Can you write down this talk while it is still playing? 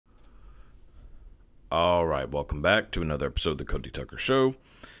All right, welcome back to another episode of the Cody Tucker Show.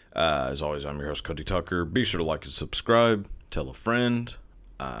 As always, I'm your host, Cody Tucker. Be sure to like and subscribe, tell a friend,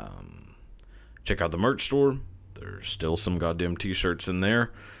 check out the merch store. There's still some goddamn t-shirts in there,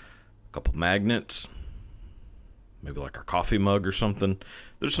 a couple magnets, maybe like our coffee mug or something.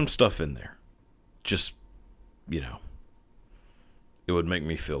 There's some stuff in there. Just, it would make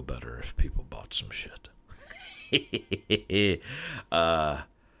me feel better if people bought some shit.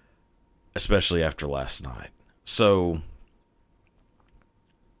 Especially after last night. So,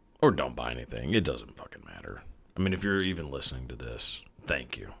 or don't buy anything. It doesn't fucking matter. I mean, if you're even listening to this,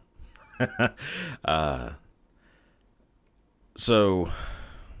 thank you. So,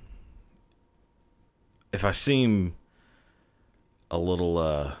 if I seem a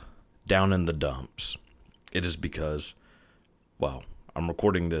little down in the dumps, it is because, well, I'm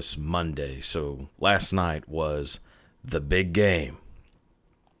recording this Monday, so last night was the big game.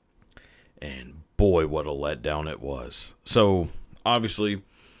 And boy, what a letdown it was. So, obviously,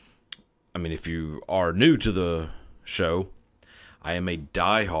 I mean, if you are new to the show, I am a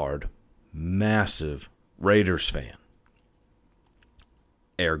diehard, massive Raiders fan.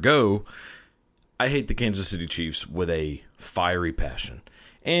 Ergo, I hate the Kansas City Chiefs with a fiery passion.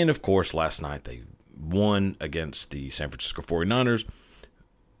 And, of course, last night they won against the San Francisco 49ers.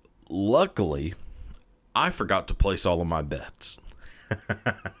 Luckily, I forgot to place all of my bets.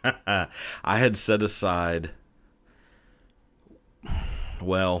 I had set aside,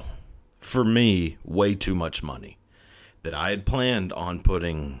 well, for me, way too much money that I had planned on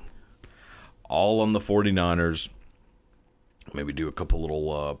putting all on the 49ers, maybe do a couple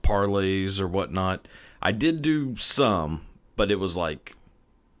little parlays or whatnot. I did do some, but it was like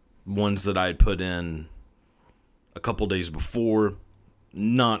ones that I had put in a couple days before,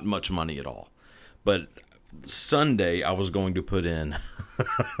 not much money at all. But Sunday, I was going to put in,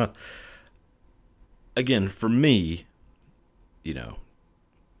 again, for me,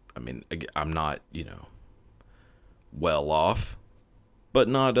 I mean, I'm not, well off, but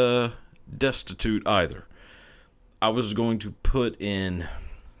not destitute either. I was going to put in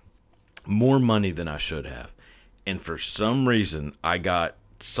more money than I should have. And for some reason, I got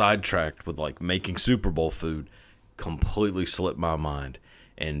sidetracked with, making Super Bowl food, completely slipped my mind.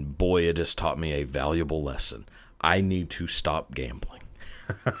 And boy, it has taught me a valuable lesson. I need to stop gambling.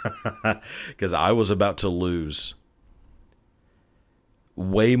 Because I was about to lose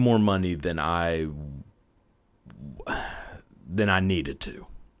way more money than I needed to.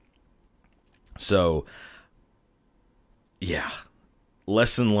 So, yeah.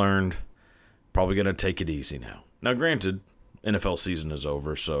 Lesson learned. Probably going to take it easy now. Now, granted, NFL season is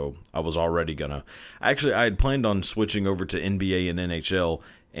over, so I was already gonna. Actually, I had planned on switching over to NBA and NHL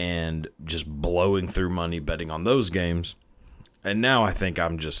and just blowing through money betting on those games. And now I think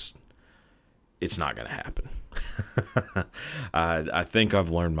it's not gonna happen. I think I've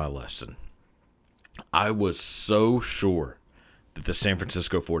learned my lesson. I was so sure that the San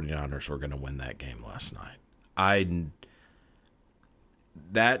Francisco 49ers were gonna win that game last night.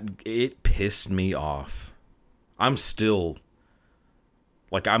 It pissed me off. I'm still,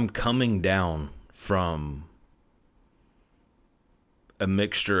 I'm coming down from a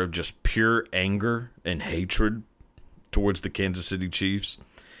mixture of just pure anger and hatred towards the Kansas City Chiefs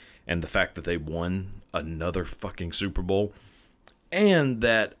and the fact that they won another fucking Super Bowl, and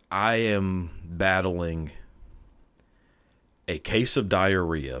that I am battling a case of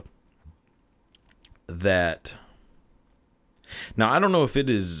diarrhea that, now I don't know if it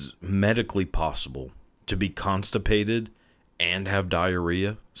is medically possible to be constipated and have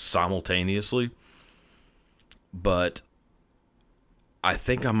diarrhea simultaneously, but I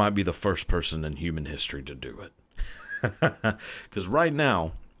think I might be the first person in human history to do it. Because right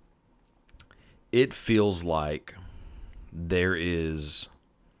now, it feels like there is,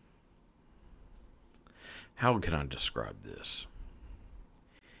 how can I describe this?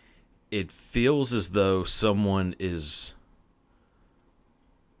 It feels as though someone is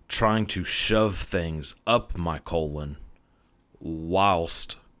trying to shove things up my colon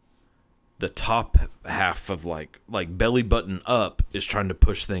whilst the top half of like belly button up is trying to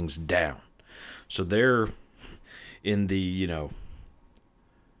push things down. So they're in the,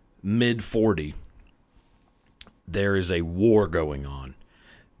 mid 40. There is a war going on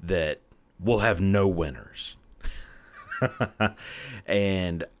that will have no winners.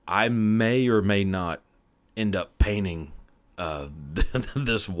 And I may or may not end up painting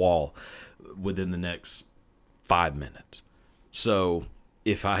this wall within the next 5 minutes. So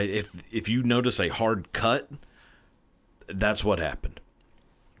if you notice a hard cut, that's what happened.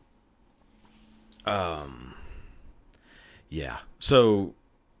 Yeah. So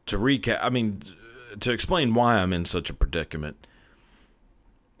to recap, I mean, to explain why I'm in such a predicament,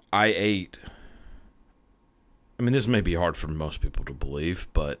 I ate. I mean, this may be hard for most people to believe,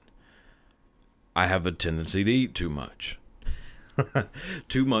 but I have a tendency to eat too much.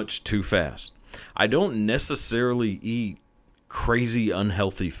 Too much, too fast. I don't necessarily eat crazy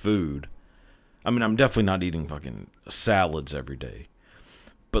unhealthy food. I mean, I'm definitely not eating fucking salads every day.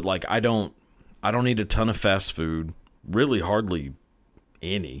 But like I don't eat a ton of fast food, really hardly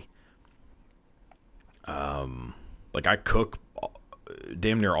any. Like I cook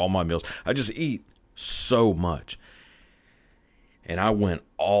damn near all my meals. I just eat so much. And I went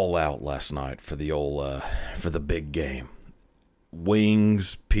all out last night for the big game.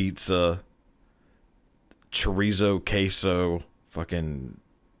 Wings, pizza, chorizo, queso, fucking,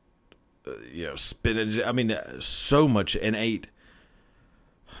 spinach. I mean, so much, and ate,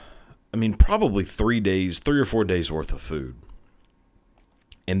 I mean, probably 3 or 4 days worth of food.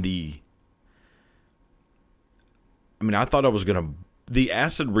 And I thought I was going to, the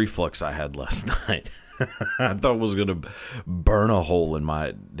acid reflux I had last night, I thought was going to burn a hole in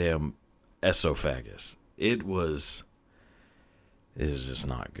my damn esophagus. It is just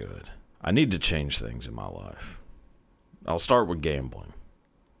not good. I need to change things in my life. I'll start with gambling,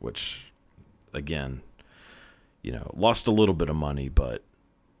 which, again, lost a little bit of money, but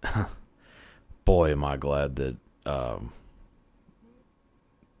boy, am I glad that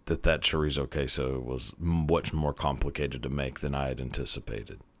that chorizo queso was much more complicated to make than I had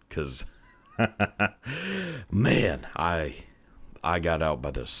anticipated. Because, man, I got out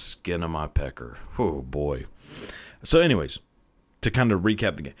by the skin of my pecker. Oh, boy. So, anyways, to kind of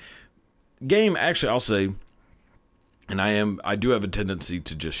recap the game, actually, I'll say, and I do have a tendency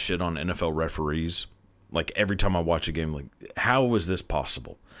to just shit on NFL referees. Like, every time I watch a game, like, how was this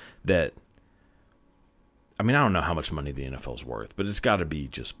possible? I don't know how much money the NFL's worth, but it's got to be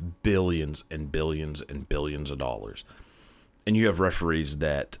just billions and billions and billions of dollars. And you have referees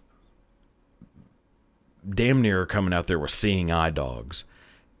that damn near are coming out there with seeing eye dogs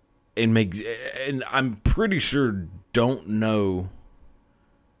and I'm pretty sure don't know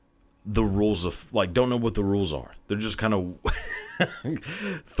the rules don't know what the rules are. They're just kind of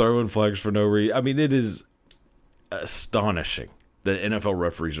throwing flags for no reason. I mean, it is astonishing that NFL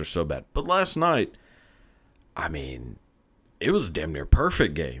referees are so bad. But last night, it was a damn near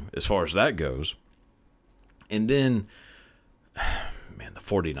perfect game as far as that goes. And then, man, the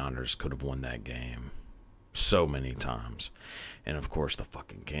 49ers could have won that game so many times. And, of course, the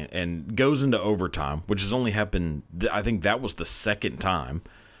fucking can't. And goes into overtime, which has only happened, I think that was the second time,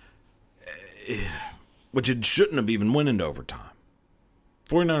 which it shouldn't have even went into overtime.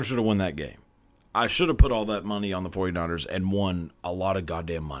 49ers should have won that game. I should have put all that money on the 49ers and won a lot of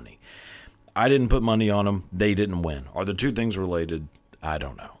goddamn money. I didn't put money on them. They didn't win. Are the two things related? I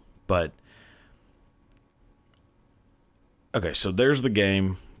don't know. But, okay, so there's the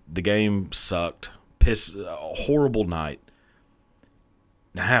game. The game sucked. A horrible night.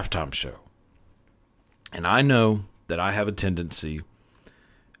 A halftime show. And I know that I have a tendency,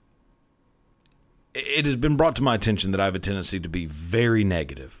 it has been brought to my attention that I have a tendency to be very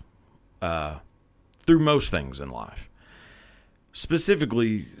negative through most things in life.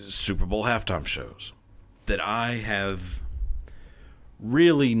 Specifically, Super Bowl halftime shows. That I have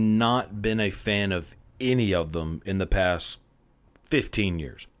really not been a fan of any of them in the past 15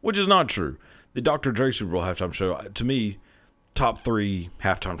 years. Which is not true. The Dr. Dre Super Bowl halftime show, to me, top 3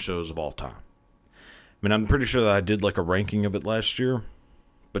 halftime shows of all time. I'm pretty sure that I did like a ranking of it last year.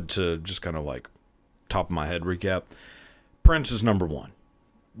 But to just kind of like top of my head recap, Prince is number 1.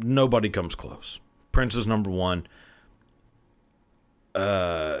 Nobody comes close. Prince is number 1.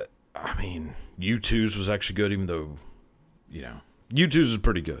 U2's was actually good, even though, U2's is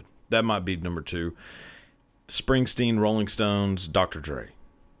pretty good. That might be number 2. Springsteen, Rolling Stones, Dr. Dre.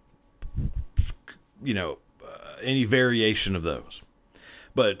 Any variation of those.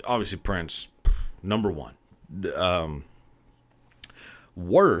 But obviously Prince, number 1.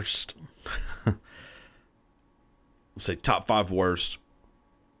 Worst, let's say top 5 worst.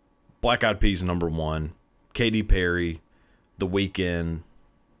 Black Eyed Peas, number 1. Katy Perry, The Weeknd,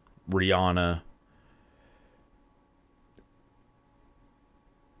 Rihanna,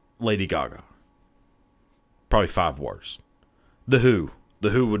 Lady Gaga. Probably 5 worst. The Who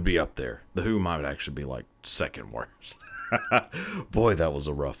would be up there. The Who might actually be like second worst. Boy, that was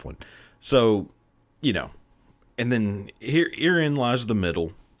a rough one. So, and then herein lies the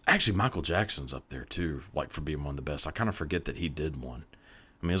middle. Actually, Michael Jackson's up there too, like for being one of the best. I kind of forget that he did one.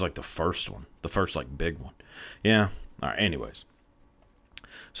 It was like the first one. The first like big one. Yeah. All right, anyways.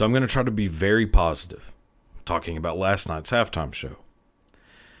 So I'm going to try to be very positive talking about last night's halftime show.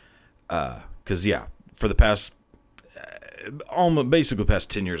 Because Because, yeah, for the past, almost basically the past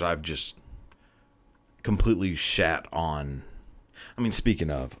 10 years, I've just completely shat on. I mean, speaking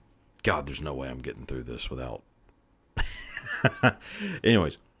of, God, there's no way I'm getting through this without.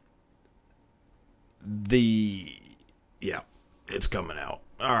 Anyways, yeah, it's coming out.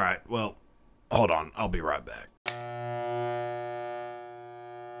 All right, well, hold on. I'll be right back.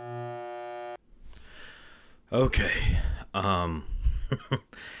 Okay.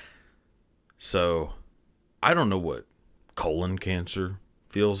 So, I don't know what colon cancer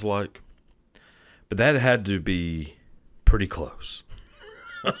feels like, but that had to be pretty close.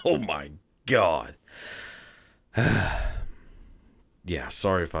 Oh my God. Yeah,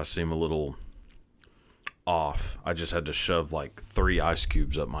 sorry if I seem a little off. I just had to shove like 3 ice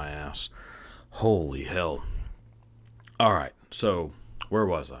cubes up my ass. Holy hell. All right, so where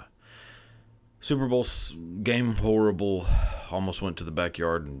was I? Super Bowl game, horrible. Almost went to the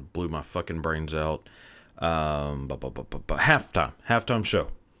backyard and blew my fucking brains out. Halftime show.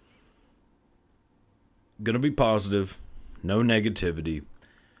 Gonna be positive, no negativity.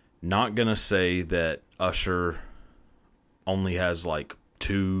 Not gonna say that Usher only has like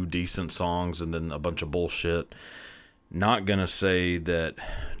 2 decent songs and then a bunch of bullshit. Not gonna say that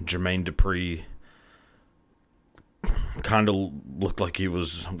Jermaine Dupri kind of looked like he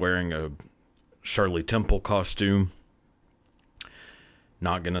was wearing a Shirley Temple costume.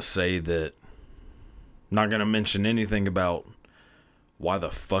 Not gonna say that. Not gonna mention anything about why the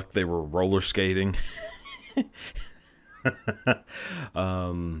fuck they were roller skating.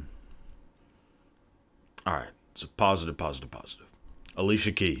 All right, so positive.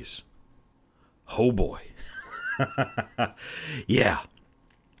 Alicia Keys. Oh boy. Yeah.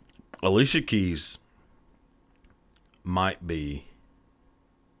 Alicia Keys might be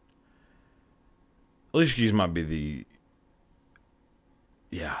the,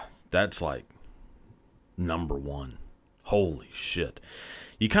 yeah, that's like number 1. Holy shit.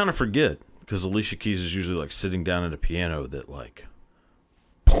 You kind of forget, because Alicia Keys is usually like sitting down at a piano that like,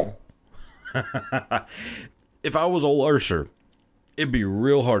 if I was old Usher, it'd be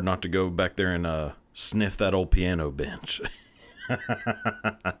real hard not to go back there and sniff that old piano bench.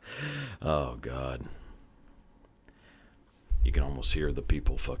 Oh God. You can almost hear the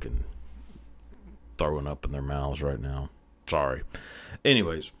people fucking throwing up in their mouths right now. Sorry.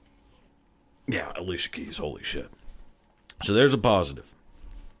 Anyways, yeah, Alicia Keys, holy shit. So there's a positive.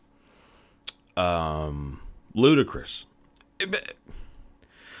 Ludacris.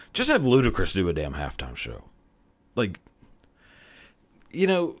 Just have Ludacris do a damn halftime show. Like, you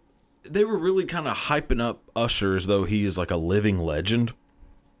know, they were really kind of hyping up Usher as though he is like a living legend.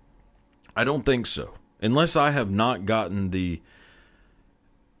 I don't think so. Unless I have not gotten the...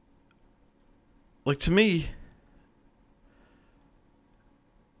 Like, to me...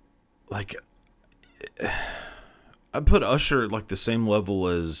 Like... I put Usher at like the same level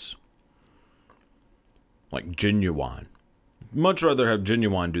as... like Genuine. Much rather have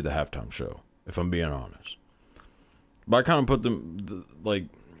Genuine do the halftime show, if I'm being honest. But I kind of put them... like...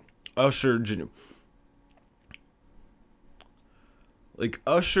 Usher... Like,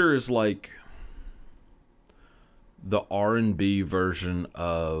 Usher is like... the R&B version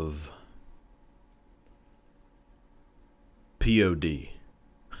of POD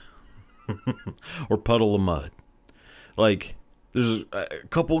or Puddle of Mud. Like, there's a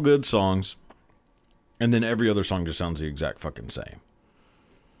couple good songs, and then every other song just sounds the exact fucking same.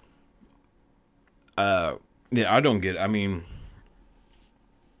 Yeah, I don't get it. I mean,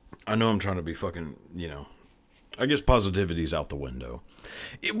 I know I'm trying to be fucking, you know, I guess positivity's out the window.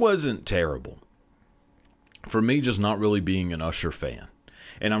 It wasn't terrible. For me, just not really being an Usher fan.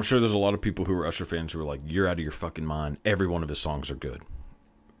 And I'm sure there's a lot of people who are Usher fans who are like, you're out of your fucking mind. Every one of his songs are good.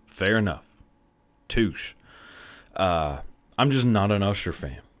 Fair enough. Touche. I'm just not an Usher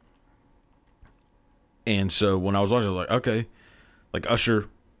fan. And so when I was watching, I was like, okay. Like, Usher,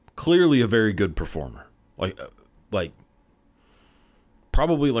 clearly a very good performer. Like,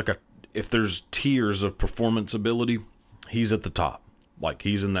 probably like if there's tiers of performance ability, he's at the top. Like,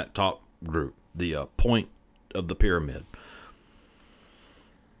 he's in that top group. The point of the pyramid.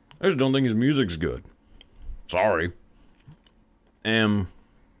 I just don't think his music's good. Sorry. And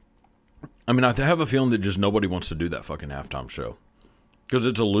I mean, I have a feeling that just nobody wants to do that fucking halftime show. Because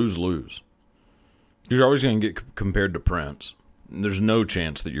it's a lose-lose. You're always going to get compared to Prince. There's no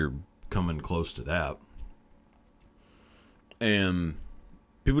chance that you're coming close to that. And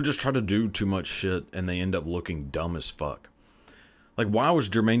people just try to do too much shit and they end up looking dumb as fuck. Like, why was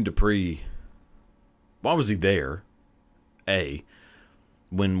Jermaine Dupri... Why was he there?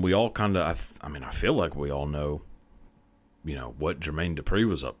 When we all kind of, I mean, I feel like we all know, you know, what Jermaine Dupri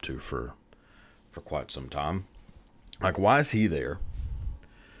was up to for for quite some time. Like, why is he there?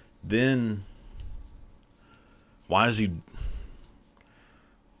 Then, why is he...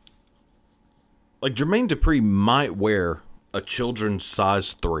 Like, Jermaine Dupri might wear a children's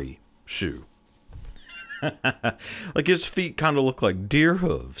size 3 shoe. Like, his feet kind of look like deer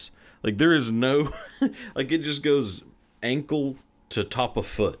hooves. Like, there is no... Like, it just goes ankle to top of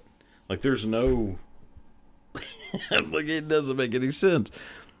foot. Like, there's no... Like, it doesn't make any sense.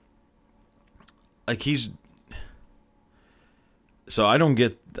 Like, he's... So, I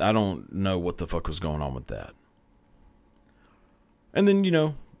don't know what the fuck was going on with that. And then,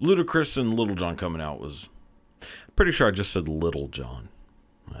 Ludacris and Little John coming out was... Pretty sure I just said Little John.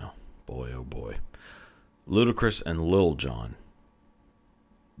 Well, boy, oh boy. Ludacris and Lil Jon.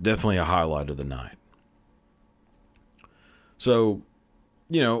 Definitely a highlight of the night. So,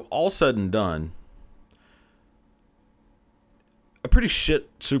 all said and done, a pretty shit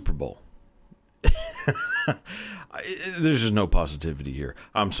Super Bowl. There's just no positivity here.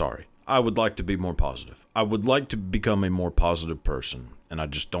 I'm sorry. I would like to be more positive. I would like to become a more positive person, and I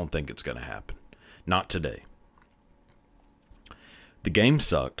just don't think it's going to happen. Not today. The game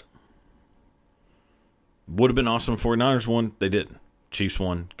sucked. Would have been awesome if 49ers won. They didn't. Chiefs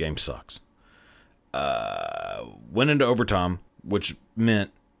won. Game sucks. Went into overtime, which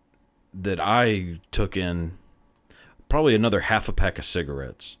meant that I took in probably another half a pack of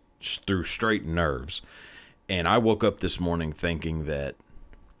cigarettes through straight nerves. And I woke up this morning thinking that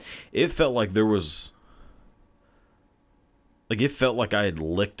it felt like there was... Like, it felt like I had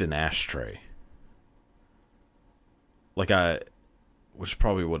licked an ashtray. Which is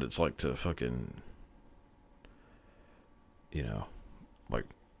probably what it's like to fucking... like,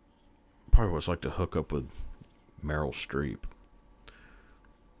 probably what it's like to hook up with Meryl Streep.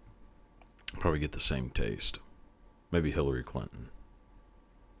 Probably get the same taste. Maybe Hillary Clinton.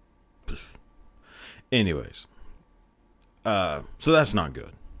 Anyways. So that's not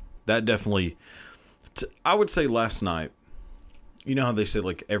good. That definitely... I would say last night, you know how they say,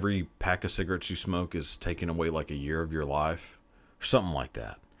 like, every pack of cigarettes you smoke is taking away, like, a year of your life? Or something like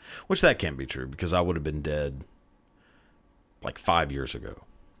that. Which that can't be true, because I would have been dead... like 5 years ago.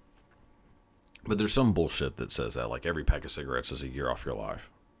 But there's some bullshit that says that, like, every pack of cigarettes is a year off your life.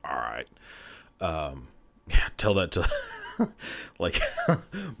 All right. Tell that to, like,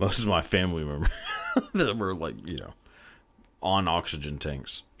 most of my family members that were, like, on oxygen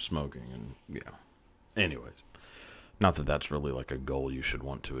tanks smoking. And, anyways. Not that that's really, like, a goal you should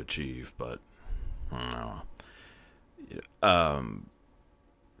want to achieve, but, I don't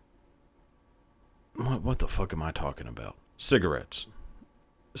know. What the fuck am I talking about? Cigarettes.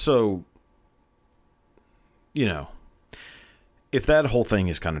 So, if that whole thing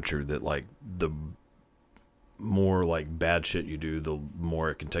is kind of true, that, like, the more, like, bad shit you do, the more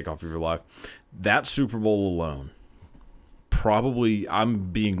it can take off of your life, that Super Bowl alone, probably,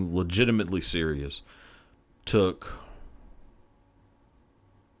 I'm being legitimately serious, took,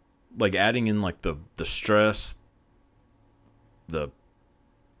 like, adding in, like, the stress, the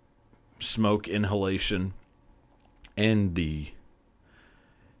smoke inhalation, and the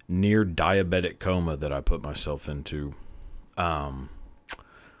near diabetic coma that I put myself into, probably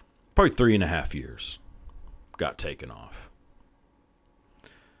 3.5 years got taken off.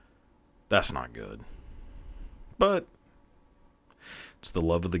 That's not good. But it's the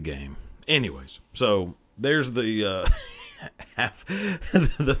love of the game. Anyways, so there's the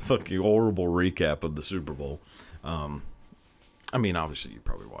the fucking horrible recap of the Super Bowl. I mean, obviously, you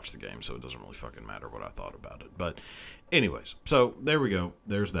probably watched the game, so it doesn't really fucking matter what I thought about it. But anyways, so there we go.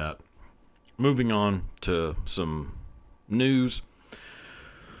 There's that. Moving on to some news.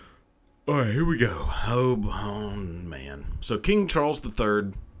 All right, here we go. Oh, man. So King Charles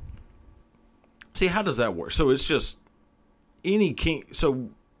III. See, how does that work? So it's just any king. So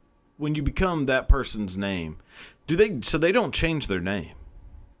when you become that person's name, so they don't change their name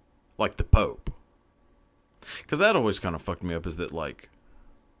like the Pope? Because that always kind of fucked me up, is that, like,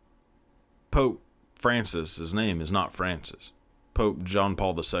 Pope Francis, his name is not Francis. Pope John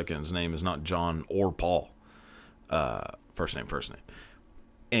Paul II's name is not John or Paul. First name.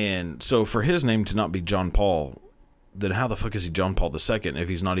 And so for his name to not be John Paul, then how the fuck is he John Paul II if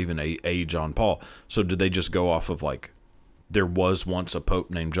he's not even a John Paul? So did they just go off of, like, there was once a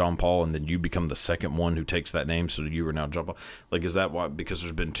pope named John Paul, and then you become the second one who takes that name, so you are now John Paul? Like, is that why? Because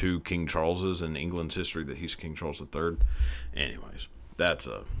there's been 2 King Charleses in England's history, that he's King Charles III? Anyways, that's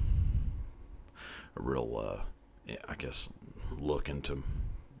a real, I guess, look into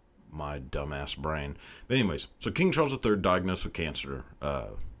my dumbass brain. But anyways, so King Charles III diagnosed with cancer,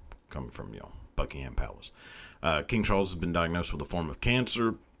 coming from, Buckingham Palace. King Charles has been diagnosed with a form of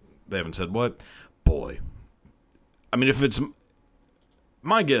cancer They haven't said what? Boy. I mean, if it's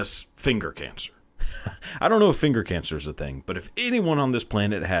my guess, finger cancer. I don't know if finger cancer is a thing, but if anyone on this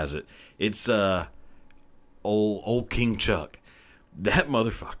planet has it, it's old King Chuck. That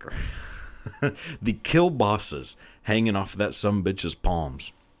motherfucker. The kill bosses hanging off of that sumbitch's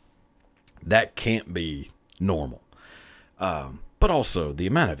palms. That can't be normal. But also the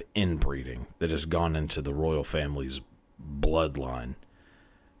amount of inbreeding that has gone into the royal family's bloodline.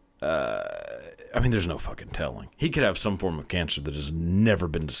 I mean, there's no fucking telling. He could have some form of cancer that has never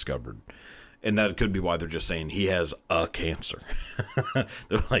been discovered. And that could be why they're just saying he has a cancer.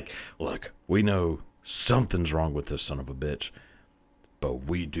 They're like, look, we know something's wrong with this son of a bitch, but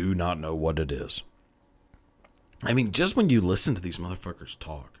we do not know what it is. I mean, just when you listen to these motherfuckers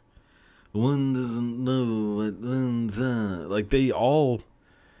talk, one doesn't know what one's like they all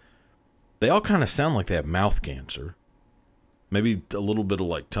kind of sound like they have mouth cancer. Maybe a little bit of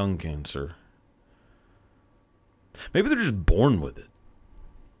like tongue cancer. Maybe they're just born with it,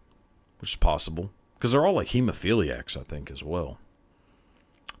 which is possible. Because they're all like hemophiliacs, I think, as well.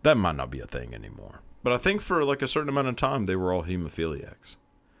 That might not be a thing anymore. But I think for like a certain amount of time, they were all hemophiliacs.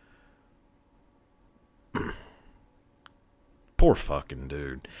 Poor fucking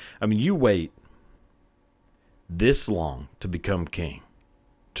dude. I mean, you wait this long to become king,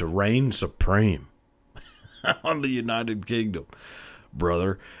 to reign supreme on the United Kingdom,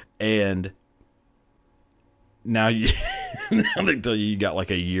 brother. And now now they tell you got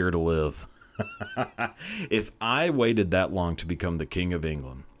like a year to live. If I waited that long to become the King of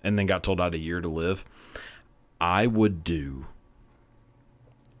England and then got told I had a year to live, I would do.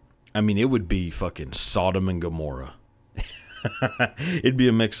 I mean, it would be fucking Sodom and Gomorrah. It'd be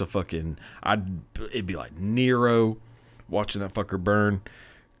a mix of fucking. It'd be like Nero, watching that fucker burn,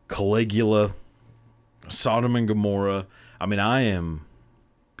 Caligula, Sodom and Gomorrah. I mean, I am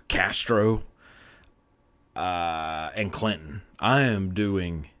Castro and Clinton. I am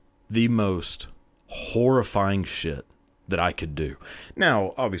doing the most horrifying shit that I could do.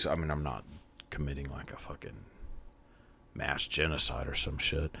 Now, obviously, I mean, I'm not committing like a fucking mass genocide or some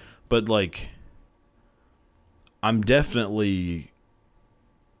shit, but like, I'm definitely,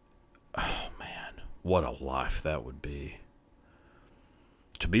 oh man, what a life that would be.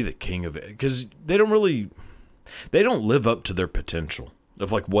 To be the king of it. Because they don't live up to their potential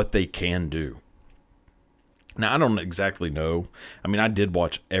of like what they can do. Now, I don't exactly know. I mean, I did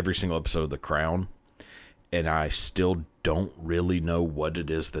watch every single episode of The Crown, and I still don't really know what it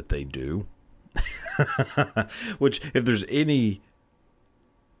is that they do. Which, if there's anything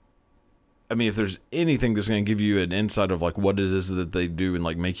that's going to give you an insight of like what it is that they do and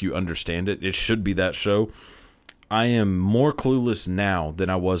like make you understand it, it should be that show. I am more clueless now than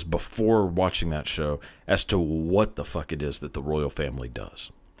I was before watching that show as to what the fuck it is that the royal family does.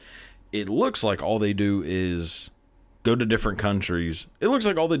 It looks like all they do is go to different countries. It looks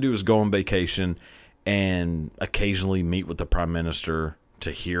like all they do is go on vacation and occasionally meet with the prime minister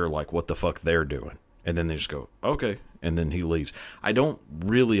to hear like what the fuck they're doing. And then they just go, okay. And then he leaves. I don't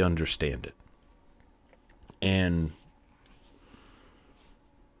really understand it. And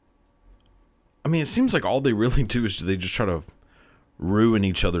I mean, it seems like all they really do is they just try to ruin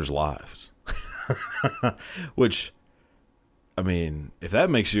each other's lives. Which, I mean, if that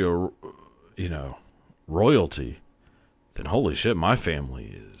makes you royalty, then holy shit, my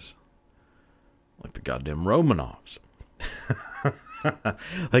family is like the goddamn Romanovs.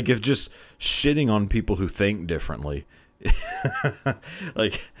 Like, if just shitting on people who think differently,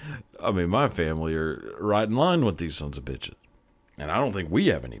 like, I mean, my family are right in line with these sons of bitches. And I don't think we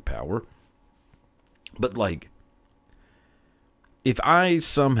have any power. But, like, if I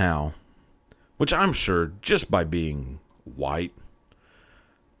somehow, which I'm sure just by being white,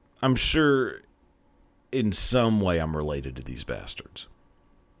 I'm sure in some way I'm related to these bastards.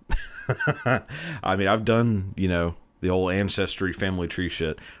 I mean, I've done, the old ancestry family tree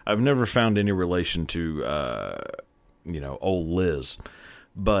shit. I've never found any relation to, old Liz.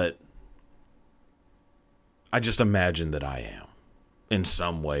 But I just imagine that I am. In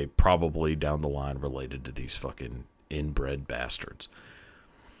some way, probably down the line related to these fucking inbred bastards.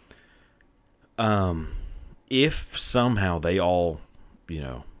 If somehow they all,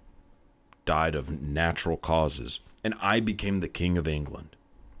 died of natural causes and I became the King of England,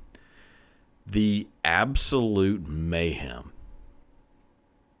 the absolute mayhem,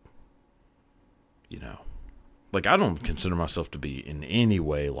 like, I don't consider myself to be in any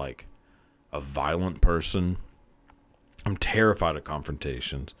way like a violent person. I'm terrified of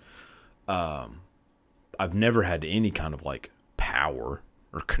confrontations. I've never had any kind of like power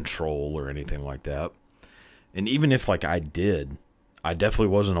or control or anything like that. And even if like I did, I definitely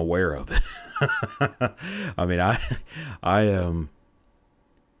wasn't aware of it. I mean, I am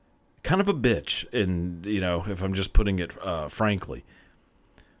kind of a bitch, and if I'm just putting it frankly.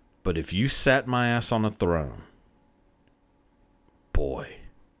 But if you sat my ass on a throne, boy,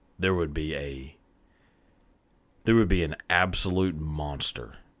 there would be an absolute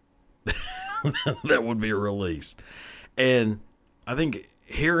monster that would be released. And I think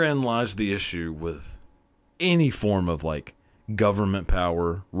herein lies the issue with any form of like government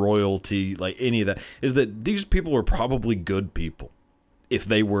power, royalty, like any of that, is that these people are probably good people if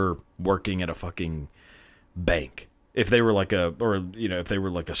they were working at a fucking bank. If they were like if they were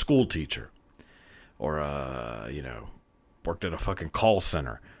like a school teacher or worked at a fucking call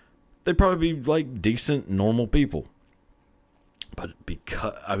center, they'd probably be like decent, normal people. But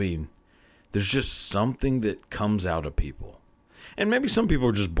there's just something that comes out of people. And maybe some people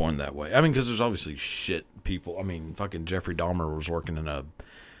are just born that way. I mean, because there's obviously shit people. I mean, fucking Jeffrey Dahmer was working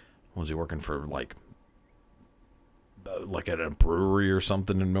was he working for like at a brewery or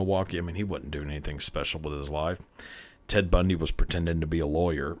something in Milwaukee? I mean, he wasn't doing anything special with his life. Ted Bundy was pretending to be a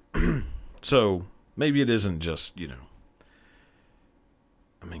lawyer. So maybe it isn't just, I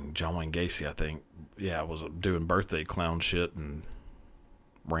mean, John Wayne Gacy, I think, was doing birthday clown shit and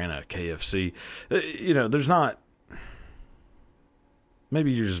ran a KFC. There's not...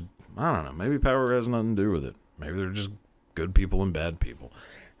 Maybe you're just... I don't know. Maybe power has nothing to do with it. Maybe they're just good people and bad people.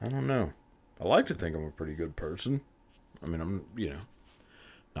 I don't know. I like to think I'm a pretty good person. I mean, I'm,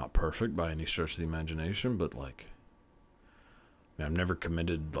 not perfect by any stretch of the imagination, but, like... I've never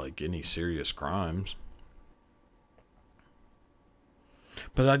committed, like, any serious crimes.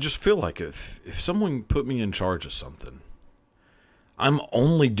 But I just feel like if someone put me in charge of something, I'm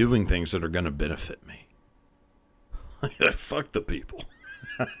only doing things that are going to benefit me. Fuck the people.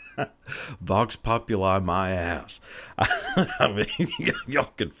 Vox Populi my ass. I mean,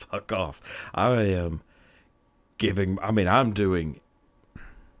 y'all can fuck off. I'm doing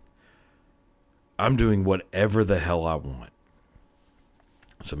whatever the hell I want.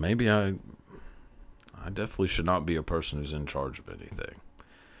 So maybe I definitely should not be a person who's in charge of anything.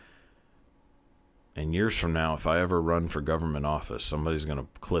 And years from now, if I ever run for government office, somebody's going to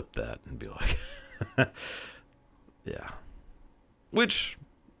clip that and be like, yeah. Which,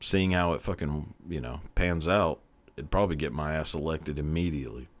 seeing how it fucking, pans out, it'd probably get my ass elected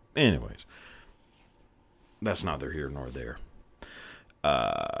immediately. Anyways, that's neither here nor there.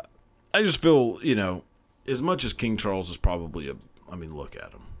 I just feel, as much as King Charles is probably look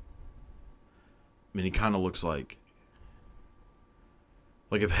at him. I mean, he kind of looks like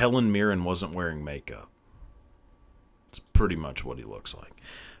if Helen Mirren wasn't wearing makeup. It's pretty much what he looks like.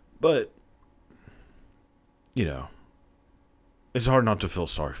 But, it's hard not to feel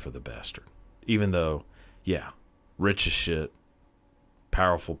sorry for the bastard. Even though, rich as shit,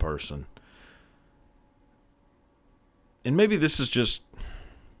 powerful person. And maybe this is just...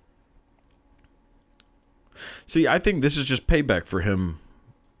 See, I think this is just payback for him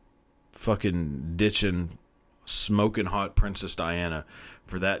fucking ditching smoking hot Princess Diana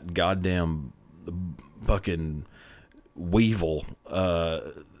for that goddamn fucking weevil,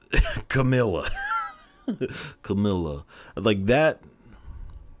 Camilla. Camilla. Like that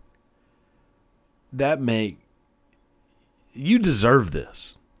you deserve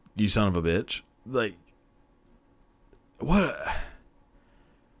this, you son of a bitch. Like, what?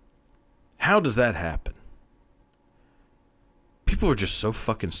 How does that happen? People are just so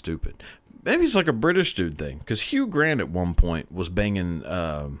fucking stupid. Maybe it's like a British dude thing. Because Hugh Grant at one point was banging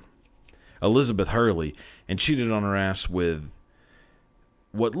Elizabeth Hurley and cheated on her ass with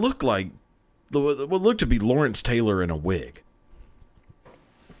what looked to be Lawrence Taylor in a wig.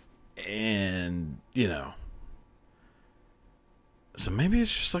 And, so maybe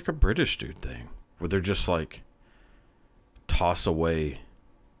it's just like a British dude thing. Where they're just like toss away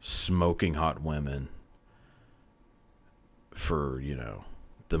smoking hot women for,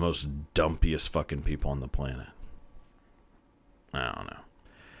 the most dumpiest fucking people on the planet. I don't know.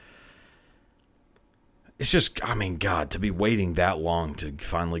 It's just, God, to be waiting that long to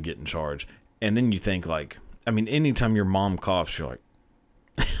finally get in charge. And then you think, like, anytime your mom coughs, you're like,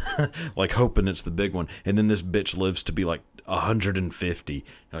 like hoping it's the big one. And then this bitch lives to be like 150.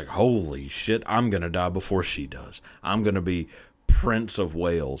 You're like, holy shit, I'm going to die before she does. I'm going to be Prince of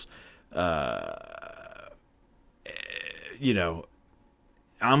Wales.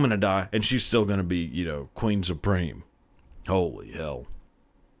 I'm going to die, and she's still going to be, Queen Supreme. Holy hell.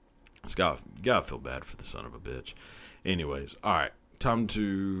 You gotta feel bad for the son of a bitch. Anyways, alright, let's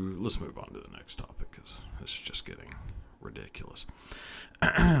move on to the next topic, because this is just getting ridiculous.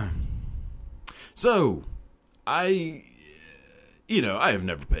 So, I have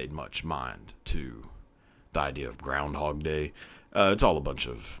never paid much mind to the idea of Groundhog Day. It's all a bunch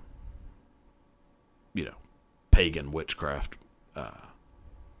of, pagan witchcraft.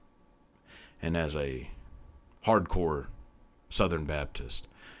 And as a hardcore Southern Baptist,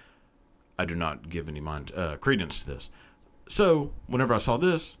 I do not give any credence to this. So, whenever I saw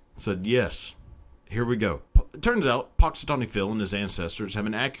this, I said, yes, here we go. It turns out, Punxsutawney Phil and his ancestors have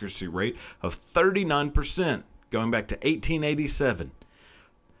an accuracy rate of 39%, going back to 1887.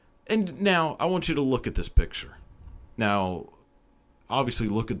 And now, I want you to look at this picture. Now, obviously,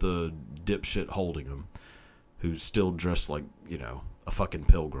 look at the dipshit holding him, who's still dressed like, a fucking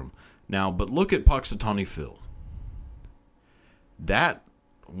pilgrim. Now, but look at Punxsutawney Phil. That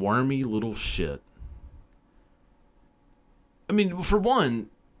wormy little shit. I mean, for one,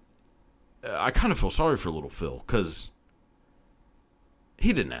 I kind of feel sorry for little Phil, because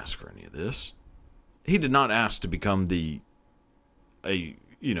he didn't ask for any of this. He did not ask to become a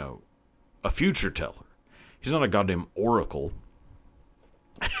future teller. He's not a goddamn oracle.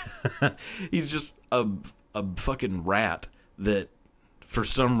 He's just a fucking rat that, for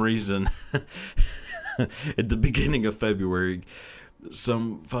some reason, at the beginning of February,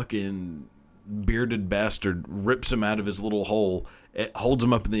 some fucking bearded bastard rips him out of his little hole, holds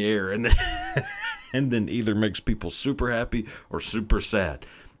him up in the air, and then, and then either makes people super happy or super sad.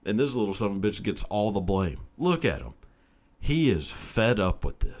 And this little son of a bitch gets all the blame. Look at him. He is fed up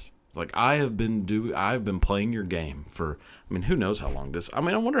with this. Like, I've been playing your game for, who knows how long this, I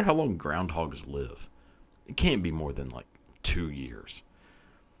wonder how long groundhogs live. It can't be more than 2 years.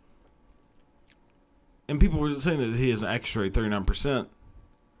 And people were saying that he has an accuracy rate 39%,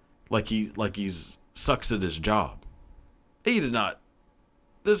 like he's sucks at his job. He did not.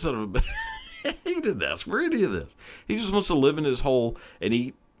 This son of a he didn't ask for any of this. He just wants to live in his hole and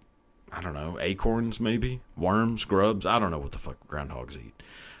eat, I don't know, acorns maybe, worms, grubs. I don't know what the fuck groundhogs eat.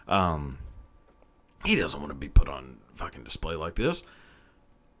 He doesn't want to be put on fucking display like this.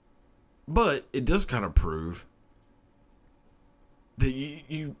 But it does kind of prove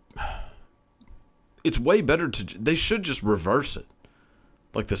that it's way better they should just reverse it.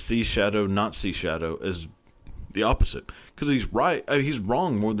 Like the sea shadow, not sea shadow, is the opposite. Because he's right. He's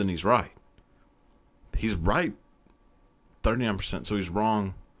wrong more than he's right. He's right 39%. So he's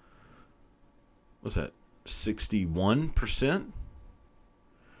wrong. What's that? 61%?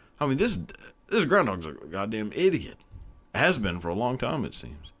 This groundhog's a goddamn idiot. Has been for a long time, it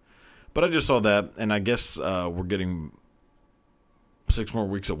seems. But I just saw that, and I guess we're getting 6 more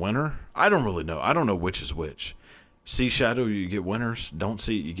weeks of winter. I don't really know. I don't know which is which. See shadow, you get winters. Don't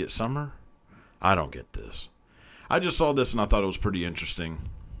see it, you get summer. I don't get this. I just saw this, and I thought it was pretty interesting.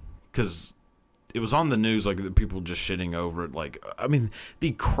 Because it was on the news, the people just shitting over it.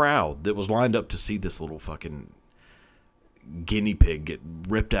 The crowd that was lined up to see this little fucking guinea pig get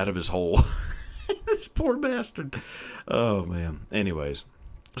ripped out of his hole. This poor bastard. Oh, man. Anyways.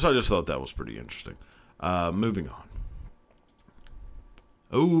 So I just thought that was pretty interesting. Moving on.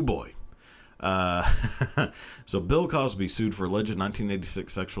 Oh, boy. So Bill Cosby sued for alleged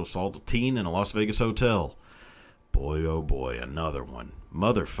 1986 sexual assault of a teen in a Las Vegas hotel. Boy, oh, boy. Another one.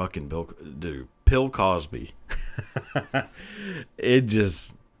 Motherfucking Bill Cosby. It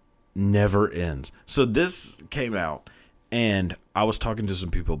just never ends. So this came out, and I was talking to some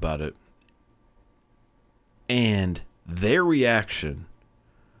people about it, and their reaction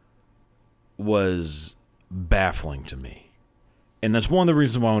was baffling to me. And that's one of the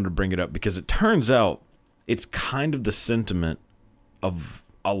reasons why I wanted to bring it up, because it turns out it's kind of the sentiment of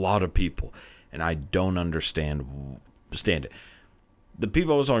a lot of people, and I don't understand it. The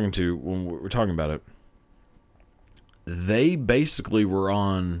people I was talking to when we were talking about it, they basically were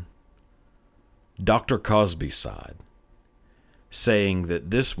on Dr. Cosby's side, saying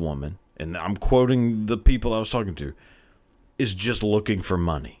that this woman, and I'm quoting the people I was talking to, is just looking for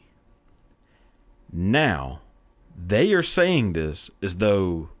money. Now, they are saying this as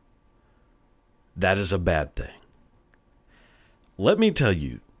though that is a bad thing. Let me tell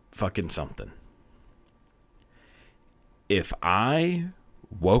you fucking something. If I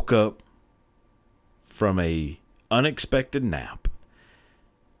woke up from a unexpected nap,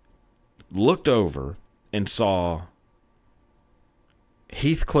 looked over and saw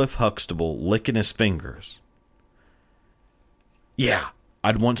Heathcliff Huxtable licking his fingers, yeah,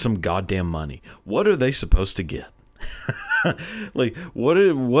 I'd want some goddamn money. What are they supposed to get? What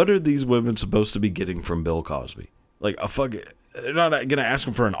are these women supposed to be getting from Bill Cosby? They're not gonna ask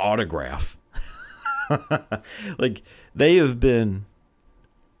him for an autograph. They have been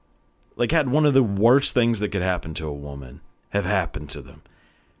had one of the worst things that could happen to a woman have happened to them.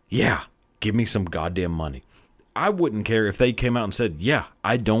 Yeah, give me some goddamn money. I wouldn't care if they came out and said, yeah,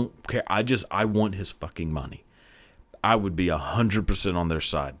 I don't care. I want his fucking money. I would be 100% on their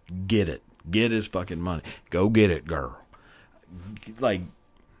side. Get it. Get his fucking money. Go get it, girl. Like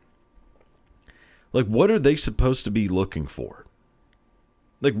what are they supposed to be looking for?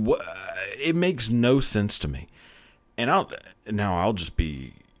 Like, what? It makes no sense to me. And I'll just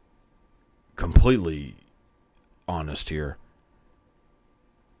be completely honest here.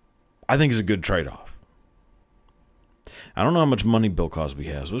 I think it's a good trade-off. I don't know how much money Bill Cosby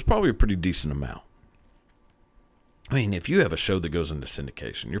has, but it's probably a pretty decent amount. I mean, if you have a show that goes into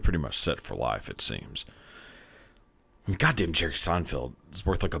syndication, you're pretty much set for life, it seems. I mean, goddamn Jerry Seinfeld is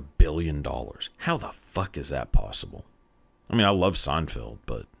worth like $1 billion. How the fuck is that possible? I mean, I love Seinfeld,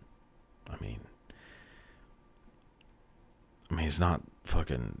 but I mean, he's not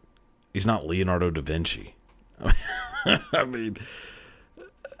Leonardo da Vinci. I mean,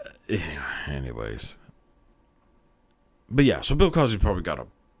 anyways. But yeah, so Bill Cosby probably got a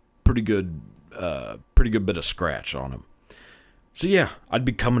pretty good bit of scratch on him. So yeah, I'd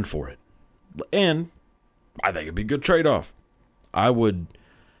be coming for it. And I think it'd be a good trade-off. I would,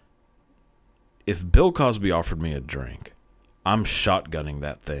 if Bill Cosby offered me a drink, I'm shotgunning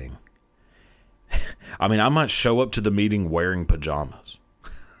that thing. I mean, I might show up to the meeting wearing pajamas.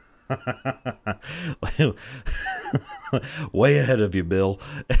 Way ahead of you, Bill.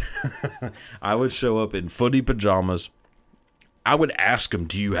 I would show up in footy pajamas. I would ask him,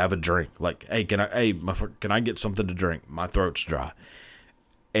 do you have a drink? Like, hey, can I get something to drink? My throat's dry.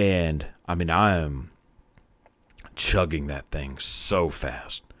 And, I mean, I am chugging that thing so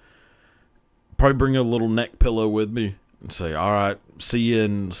fast. Probably bring a little neck pillow with me and say, all right, see you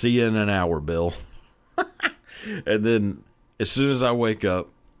in an hour, Bill. And then as soon as I wake up,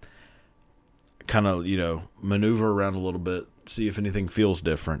 kind of, maneuver around a little bit, see if anything feels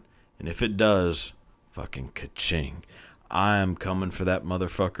different. And if it does, fucking ka-ching. I am coming for that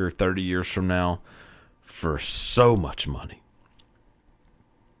motherfucker 30 years from now for so much money.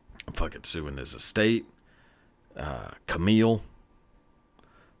 I'm fucking suing his estate, Camille,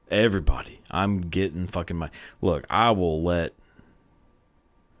 everybody. I'm getting fucking my... Look, I will let...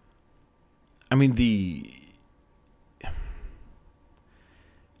 I mean,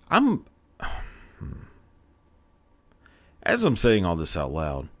 As I'm saying all this out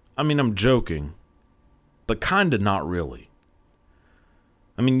loud, I mean, I'm joking, but kinda not really.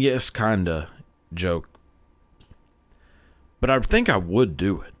 I mean, yes, kinda joke. But I think I would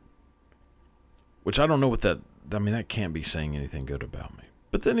do it. Which I don't know what that... I mean, that can't be saying anything good about me.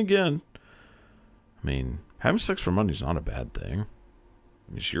 But then again, I mean, having sex for money is not a bad thing.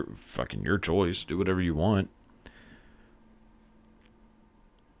 It's your choice. Do whatever you want.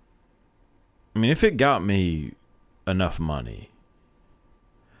 I mean, if it got me enough money,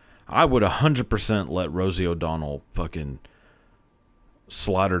 I would 100% let Rosie O'Donnell fucking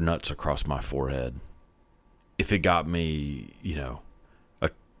slide her nuts across my forehead. If it got me,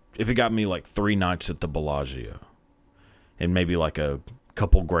 if it got me like 3 nights at the Bellagio and maybe like a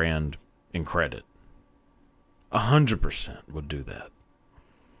couple grand in credit, 100% would do that.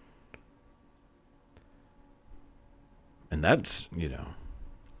 And that's,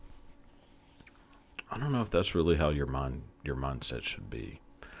 I don't know if that's really how your mindset should be.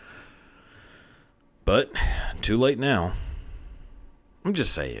 But too late now. I'm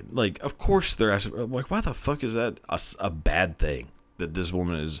just saying, like, of course they're asking, like, why the fuck is that a bad thing that this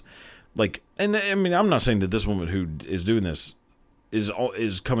woman is, like, and I mean, I'm not saying that this woman who is doing this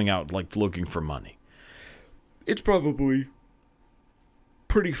is coming out, like, looking for money. It's probably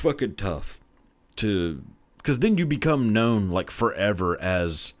pretty fucking tough to, because then you become known, like, forever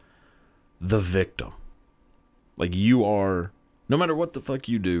as the victim. Like, you are, no matter what the fuck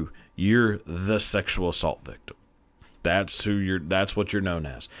you do, you're the sexual assault victim. That's what you're known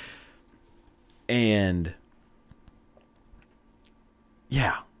as. And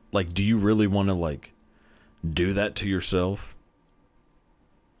yeah, like, do you really want to, like, do that to yourself?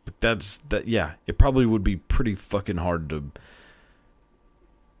 Yeah, it probably would be pretty fucking hard to,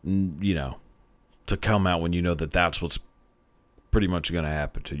 to come out when you know that that's what's pretty much going to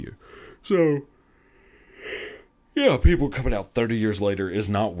happen to you. So, yeah, people coming out 30 years later is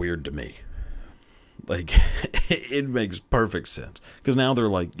not weird to me. Like, it makes perfect sense. Because now they're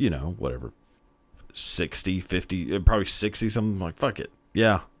like, whatever, 60, 50, probably 60 something. Like, fuck it.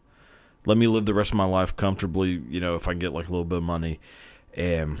 Yeah. Let me live the rest of my life comfortably, if I can get, like, a little bit of money.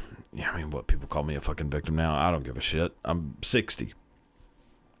 And, I mean, what, people call me a fucking victim now? I don't give a shit. I'm 60.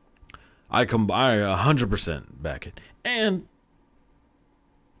 I 100% back it. And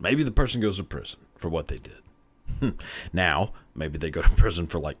maybe the person goes to prison for what they did. Now, maybe they go to prison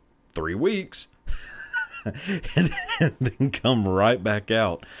for, like, 3 weeks. and then come right back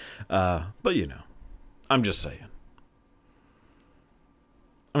out. But, I'm just saying.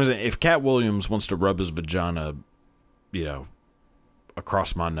 I'm saying, if Cat Williams wants to rub his vagina,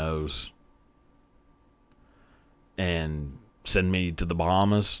 across my nose and send me to the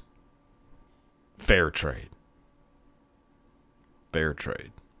Bahamas, fair trade. Fair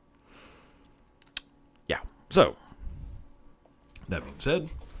trade. Yeah. So, that being said,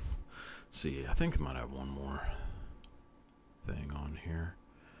 see, I think I might have one more thing on here.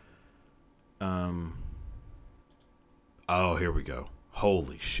 Oh, here we go.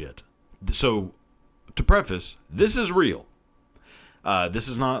 Holy shit. So, to preface, this is real. This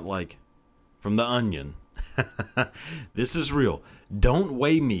is not like from The Onion. This is real. Don't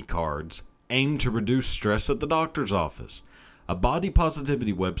weigh me cards aim to reduce stress at the doctor's office. A body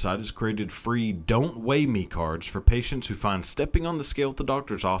positivity website has created free Don't Weigh Me cards for patients who find stepping on the scale at the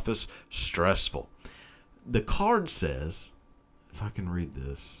doctor's office stressful. The card says, if I can read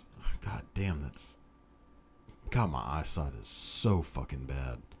this, God damn, God, my eyesight is so fucking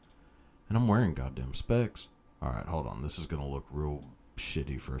bad. And I'm wearing goddamn specs. Alright, hold on. This is going to look real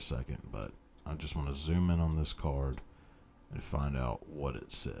shitty for a second, but I just want to zoom in on this card and find out what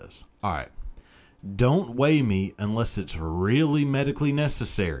it says. Alright. Don't weigh me unless it's really medically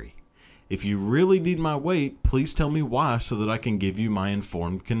necessary. If you really need my weight, please tell me why so that I can give you my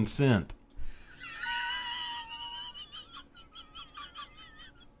informed consent.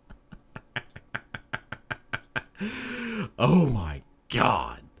 Oh my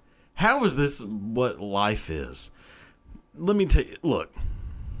God. How is this what life is? Let me tell you, look.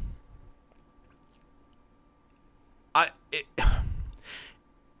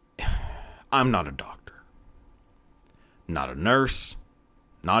 I'm not a doctor. Not a nurse.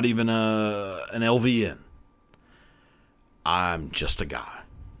 Not even an LVN. I'm just a guy.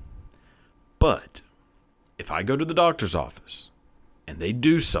 But if I go to the doctor's office and they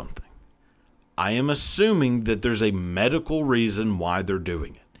do something, I am assuming that there's a medical reason why they're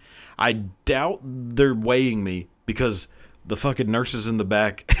doing it. I doubt they're weighing me because the fucking nurses in the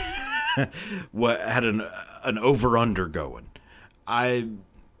back had an over-under going.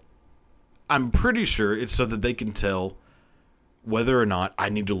 I'm pretty sure it's so that they can tell whether or not I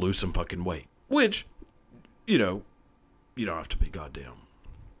need to lose some fucking weight. Which, you don't have to be goddamn.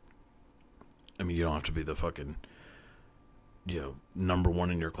 I mean, you don't have to be the fucking, number one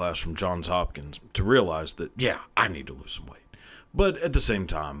in your class from Johns Hopkins to realize that, yeah, I need to lose some weight. But at the same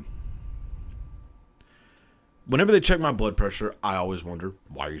time, whenever they check my blood pressure, I always wonder,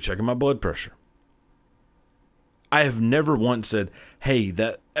 why are you checking my blood pressure? I have never once said, hey,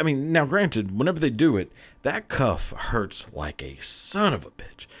 now granted, whenever they do it, that cuff hurts like a son of a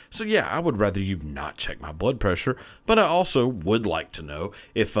bitch. So yeah, I would rather you not check my blood pressure, but I also would like to know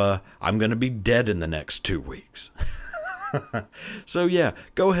if I'm going to be dead in the next 2 weeks. So yeah,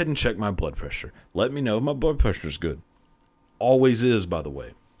 go ahead and check my blood pressure. Let me know if my blood pressure is good. Always is, by the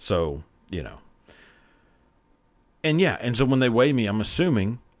way. So, And yeah, and so when they weigh me, I'm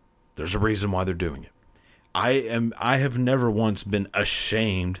assuming there's a reason why they're doing it. I have never once been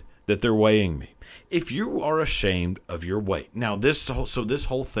ashamed that they're weighing me. If you are ashamed of your weight, now this whole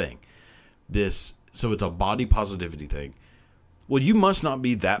thing, so it's a body positivity thing. Well, you must not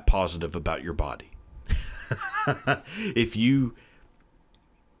be that positive about your body. If you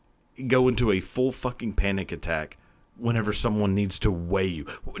go into a full fucking panic attack whenever someone needs to weigh you,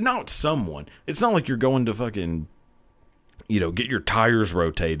 not someone. It's not like you're going to fucking, get your tires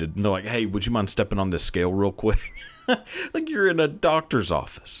rotated. And they're like, hey, would you mind stepping on this scale real quick? Like you're in a doctor's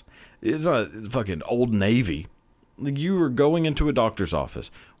office. It's not fucking Old Navy. Like you are going into a doctor's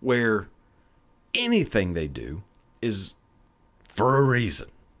office where anything they do is for a reason.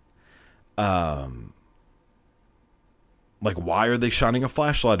 Like why are they shining a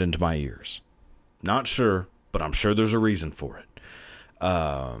flashlight into my ears? Not sure, but I'm sure there's a reason for it.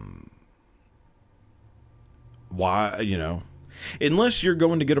 Why, unless you're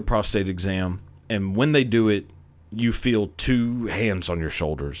going to get a prostate exam and when they do it, you feel 2 hands on your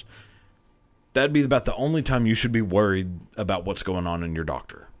shoulders. That'd be about the only time you should be worried about what's going on in your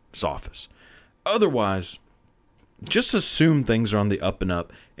doctor's office. Otherwise, just assume things are on the up and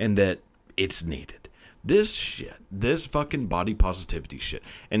up and that it's needed. This fucking body positivity shit.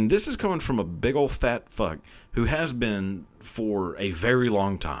 And this is coming from a big old fat fuck who has been for a very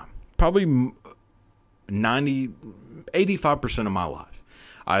long time. Probably 85% of my life.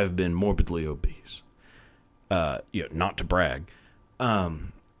 I've been morbidly obese. Not to brag.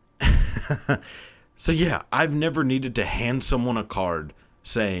 So yeah, I've never needed to hand someone a card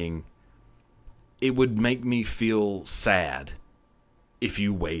saying it would make me feel sad if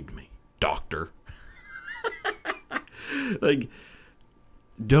you weighed me, doctor. Like,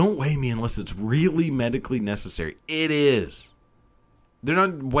 don't weigh me unless it's really medically necessary. It is. They're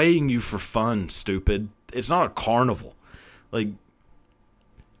not weighing you for fun, stupid. It's not a carnival. Like,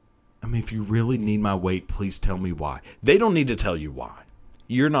 I mean, if you really need my weight, please tell me why. They don't need to tell you why.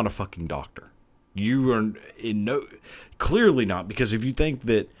 You're not a fucking doctor. You are clearly not, because if you think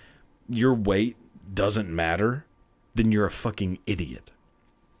that your weight doesn't matter, then you're a fucking idiot.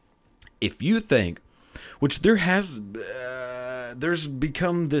 If you think, which there's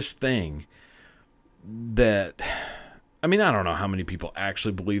become this thing that, I mean, I don't know how many people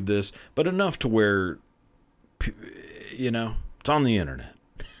actually believe this, but enough to where, it's on the internet.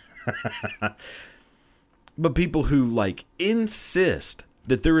 But people who like insist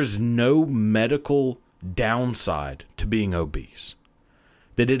that there is no medical downside to being obese,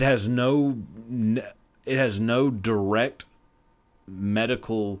 that it has no direct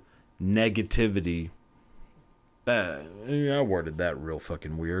medical negativity. I worded that real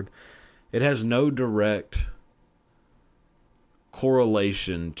fucking weird. It has no direct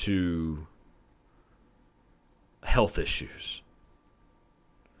correlation to health issues.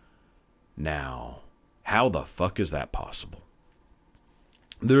 Now, how the fuck is that possible?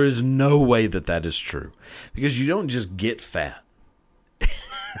 There is no way that is true, because you don't just get fat.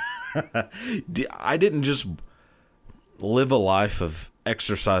 I didn't just live a life of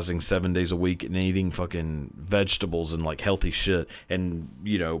exercising 7 days a week and eating fucking vegetables and like healthy shit and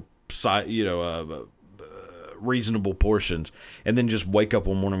reasonable portions, and then just wake up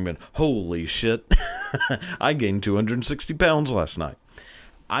one morning and go, holy shit, I gained 260 pounds last night.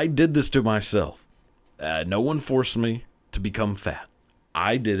 I did this to myself. No one forced me to become fat.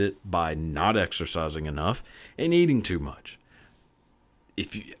 I did it by not exercising enough and eating too much.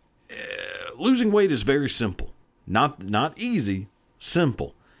 Losing weight is very simple. Not easy,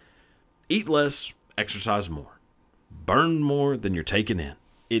 simple. Eat less, exercise more. Burn more than you're taking in.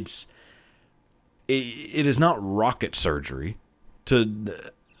 It is not rocket surgery to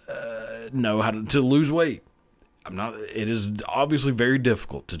know how to lose weight. It is obviously very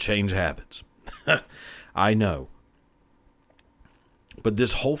difficult to change habits. I know. But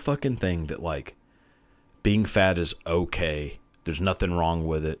this whole fucking thing that like being fat is okay, there's nothing wrong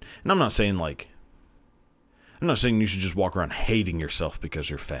with it. And I'm not saying you should just walk around hating yourself because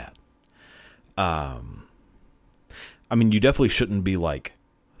you're fat. I mean, you definitely shouldn't be like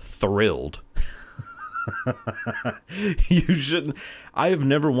thrilled. You shouldn't. I have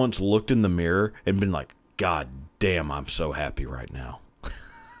never once looked in the mirror and been like, God damn, I'm so happy right now.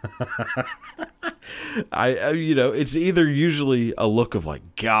 It's either usually a look of like,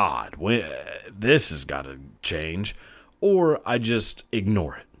 God, this has got to change, or I just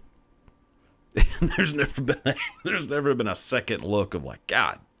ignore it. There's never been a second look of like,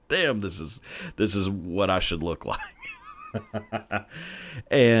 God damn, this is what I should look like.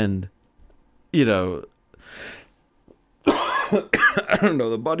 And I don't know,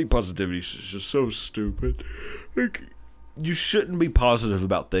 the body positivity is just so stupid. Like, you shouldn't be positive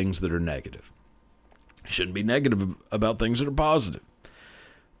about things that are negative. You shouldn't be negative about things that are positive.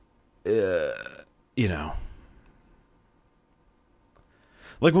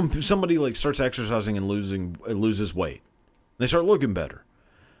 Like when somebody like starts exercising and loses weight, they start looking better,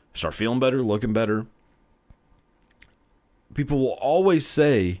 start feeling better, looking better. People will always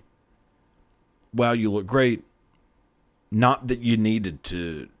say, wow, you look great. Not that you needed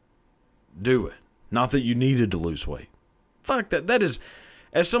to do it. Not that you needed to lose weight. Fuck that. That is,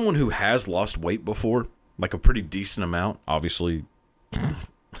 as someone who has lost weight before, like a pretty decent amount, obviously,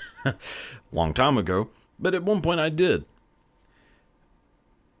 long time ago, but at one point I did.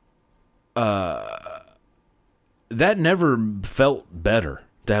 That never felt better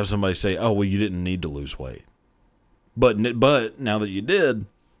to have somebody say, oh, well, you didn't need to lose weight. But now that you did,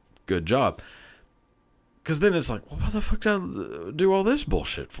 good job. Because then it's like, well, what the fuck did I do all this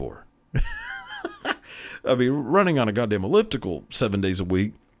bullshit for? I mean, running on a goddamn elliptical 7 days a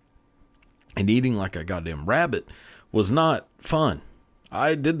week and eating like a goddamn rabbit was not fun.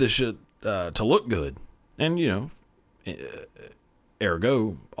 I did this shit to look good. And,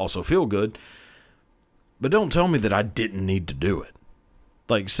 ergo, also feel good. But don't tell me that I didn't need to do it.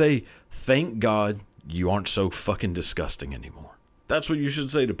 Like, say, thank God you aren't so fucking disgusting anymore. That's what you should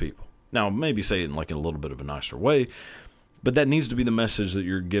say to people. Now, maybe say it in like a little bit of a nicer way, but that needs to be the message that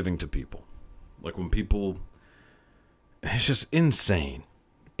you're giving to people. Like when people, it's just insane.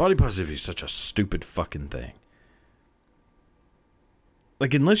 Body positivity is such a stupid fucking thing.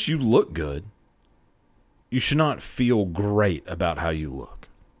 Like, unless you look good, you should not feel great about how you look.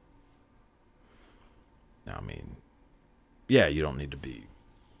 Now, I mean, yeah, you don't need to be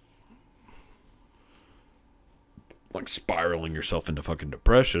like spiraling yourself into fucking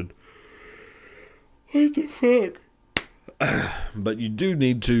depression. What the fuck? But you do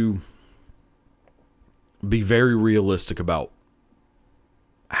need to be very realistic about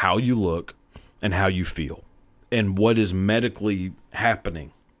how you look and how you feel and what is medically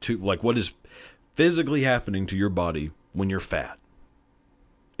happening to, like, what is physically happening to your body when you're fat.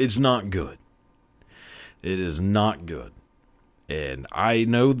 It's not good. It is not good. And I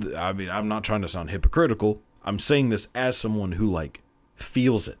know that, I mean, I'm not trying to sound hypocritical. I'm saying this as someone who, like,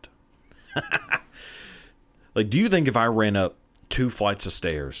 feels it. Like, do you think if I ran up 2 flights of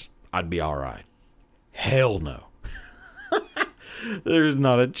stairs, I'd be all right? Hell no. There's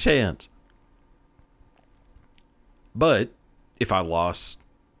not a chance. But if I lost,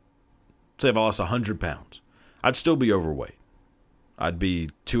 say if I lost 100 pounds, I'd still be overweight. I'd be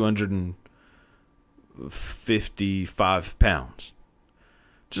 255 pounds.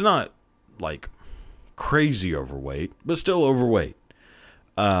 It's not like crazy overweight, but still overweight.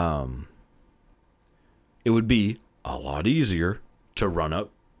 It would be a lot easier to run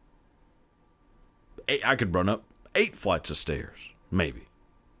up. I could run up 8 flights of stairs, maybe.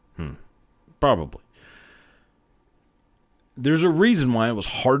 Probably. There's a reason why it was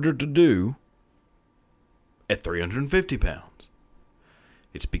harder to do at 350 pounds.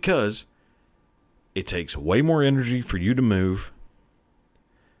 It's because it takes way more energy for you to move,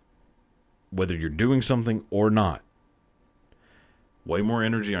 whether you're doing something or not. Way more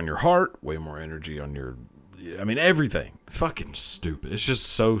energy on your heart, way more energy on your, I mean, everything. Fucking stupid. It's just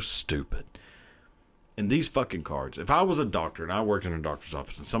so stupid. And these fucking cards, if I was a doctor and I worked in a doctor's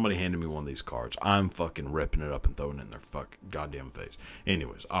office and somebody handed me one of these cards, I'm fucking ripping it up and throwing it in their fucking goddamn face.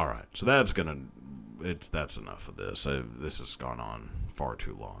 Anyways, all right. So that's enough of this. This has gone on far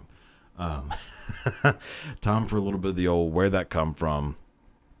too long. Time for a little bit of the old where'd that come from?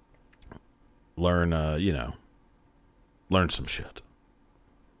 Learn some shit.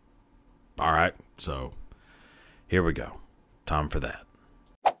 All right. So here we go. Time for that.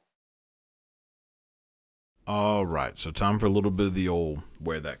 All right, so time for a little bit of the old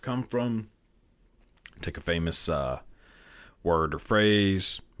where'd that come from. Take a famous word or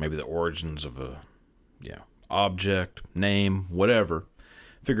phrase, maybe the origins of a object, name, whatever.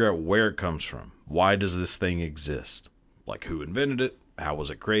 Figure out where it comes from. Why does this thing exist? Like, who invented it? How was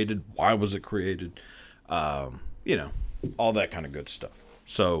it created? Why was it created? All that kind of good stuff.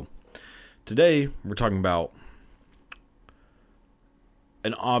 So today we're talking about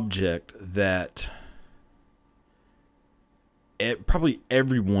an object that probably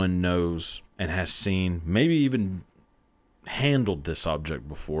everyone knows and has seen, maybe even handled this object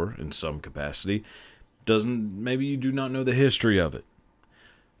before in some capacity. Maybe you do not know the history of it.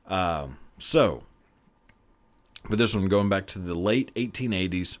 So, for this one, going back to the late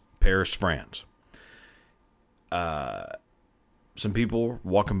 1880s, Paris, France. Some people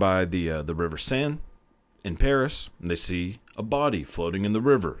walking by the River Seine in Paris, and they see a body floating in the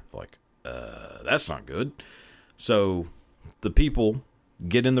river. Like, that's not good. So the people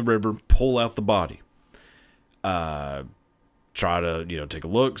get in the river, pull out the body, try to, take a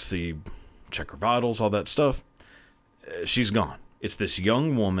look, see, check her vitals, all that stuff. She's gone. It's this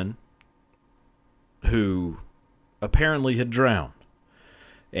young woman who apparently had drowned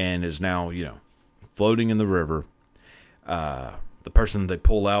and is now, floating in the river. The person they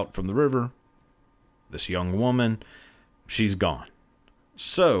pull out from the river, this young woman, she's gone.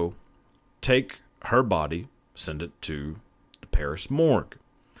 So take her body, send it to the Paris morgue.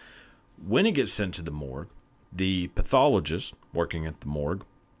 When it gets sent to the morgue, the pathologist working at the morgue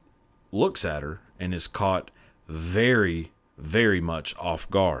looks at her and is caught very, very much off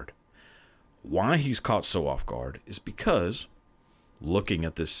guard. Why he's caught so off guard is because looking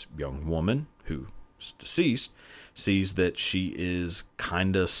at this young woman who is deceased, sees that she is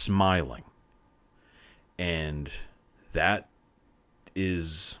kind of smiling. And that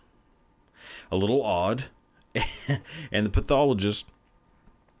is a little odd. And the pathologist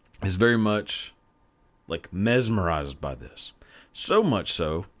is very much like mesmerized by this. So much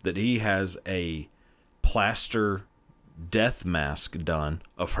so that he has a plaster death mask done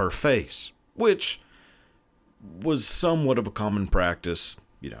of her face, which was somewhat of a common practice,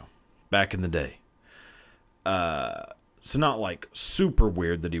 back in the day. So not like super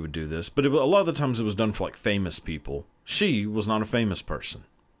weird that he would do this, but a lot of the times it was done for like famous people. She was not a famous person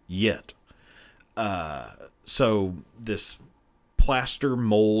yet. So this plaster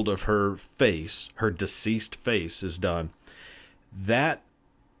mold of her face, her deceased face, is done. That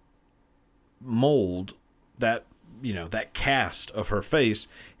mold, that cast of her face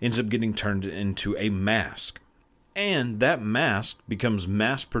ends up getting turned into a mask. And that mask becomes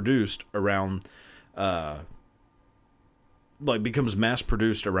mass produced around becomes mass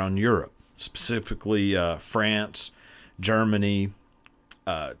produced around Europe, specifically France, Germany,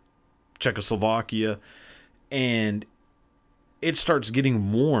 Czechoslovakia, and it starts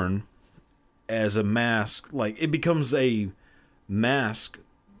getting worn as a mask. Like, it becomes a mask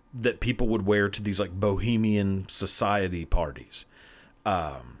that people would wear to these like bohemian society parties,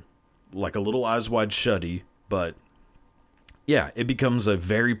 like a little Eyes Wide Shutty, but yeah, it becomes a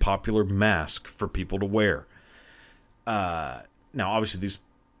very popular mask for people to wear. Now, obviously,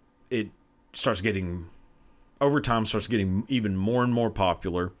 it starts getting, over time, starts getting even more and more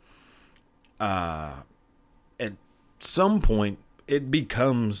popular. At some point, it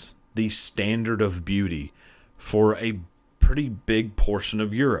becomes the standard of beauty for a pretty big portion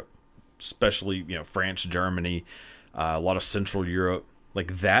of Europe, especially, France, Germany, a lot of Central Europe.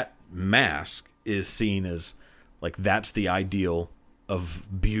 Like, that mask is seen as, like, that's the ideal of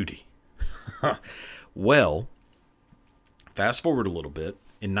beauty. Well, fast forward a little bit.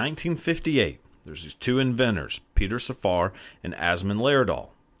 In 1958, there's these two inventors, Peter Safar and Asmund Lerdahl.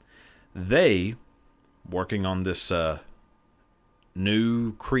 They, working on this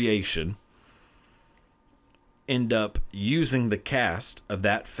new creation, end up using the cast of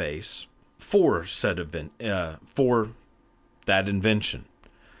that face for for that invention.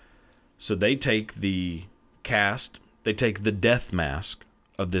 So they take the cast, they take the death mask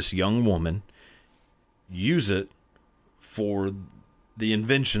of this young woman, use it for the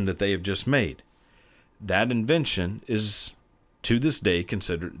invention that they have just made. That invention is, to this day,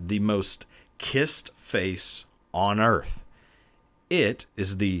 considered the most kissed face on Earth. It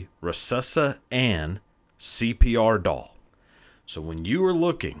is the Resusci Ann CPR doll. So when you are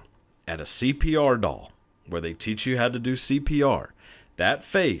looking at a CPR doll where they teach you how to do CPR, that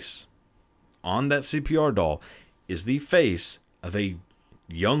face on that CPR doll is the face of a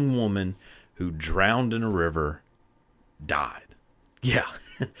young woman who drowned in a river, died. Yeah.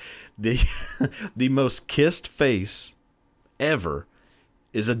 The most kissed face ever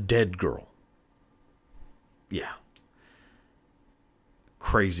is a dead girl. Yeah.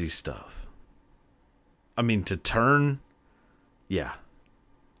 Crazy stuff. I mean, for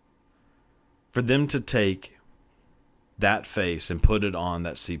them to take that face and put it on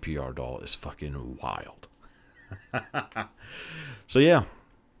that CPR doll is fucking wild. So yeah,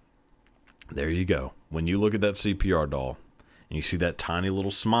 there you go. When you look at that CPR doll and you see that tiny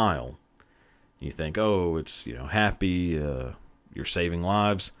little smile, you think, oh, it's, happy, you're saving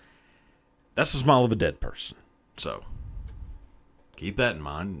lives. That's the smile of a dead person. So keep that in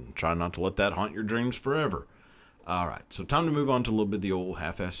mind and try not to let that haunt your dreams forever. All right, so time to move on to a little bit of the old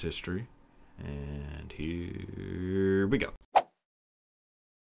half-ass history. And here we go.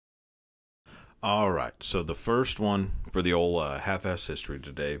 All right, so the first one for the old half-ass history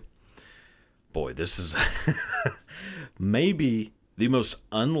today. Boy, this is maybe the most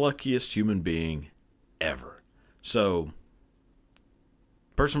unluckiest human being ever. So,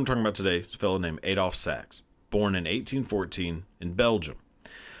 the person I'm talking about today is a fellow named Adolf Sax, born in 1814 in Belgium.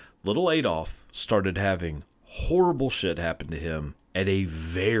 Little Adolf started having horrible shit happen to him at a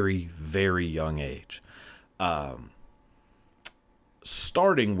very, very young age.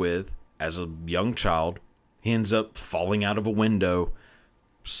 Starting with, as a young child, he ends up falling out of a window,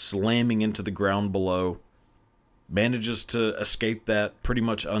 slamming into the ground below, manages to escape that pretty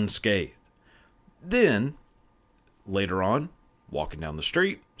much unscathed. Then, later on, walking down the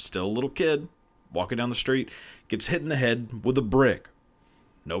street, still a little kid, walking down the street, gets hit in the head with a brick.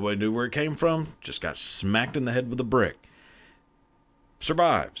 Nobody knew where it came from, just got smacked in the head with a brick.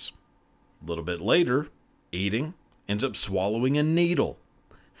 Survives. A little bit later, eating, ends up swallowing a needle.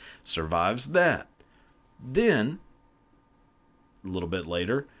 Survives that. Then, a little bit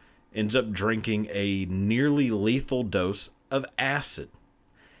later, ends up drinking a nearly lethal dose of acid.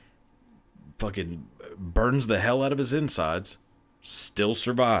 Fucking burns the hell out of his insides. Still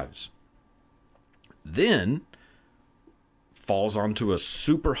survives. Then, falls onto a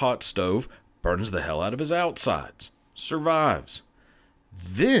super hot stove, burns the hell out of his outsides. Survives.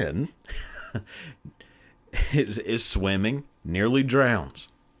 Then, is swimming, nearly drowns.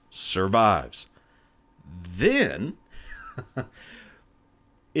 Survives. Then,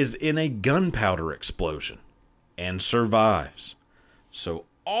 is in a gunpowder explosion and survives. So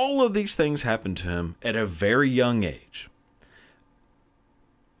all of these things happen to him at a very young age.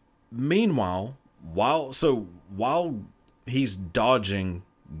 Meanwhile, while he's dodging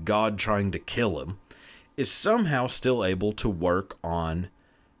God trying to kill him, is somehow still able to work on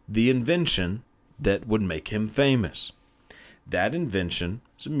the invention that would make him famous. That invention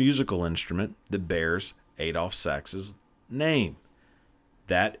is a musical instrument that bears Adolf Sax's name.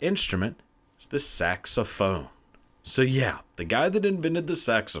 That instrument is the saxophone. So yeah, the guy that invented the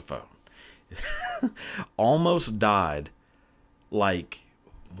saxophone almost died like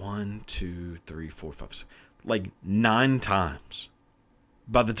 1, 2, 3, 4, 5, 6, like 9 times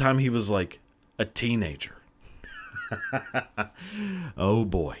by the time he was like a teenager. Oh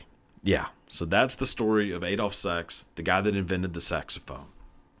boy. Yeah, so that's the story of Adolf Sax, the guy that invented the saxophone.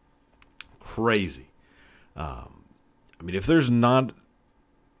 Crazy. I mean, if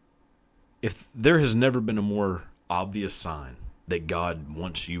there has never been a more obvious sign that God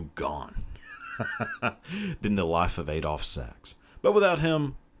wants you gone than the life of Adolf Sax. But without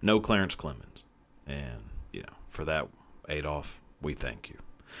him, no Clarence Clemens. And, for that, Adolf, we thank you.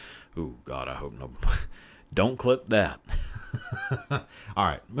 Ooh, God, I hope no. Don't clip that. All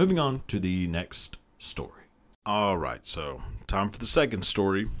right, moving on to the next story. All right, so time for the second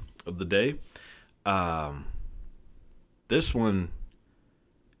story of the day. This one,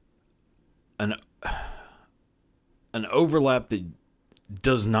 an overlap that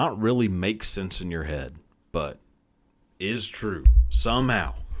does not really make sense in your head, but is true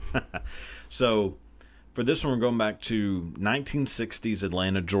somehow. So, for this one, we're going back to 1960s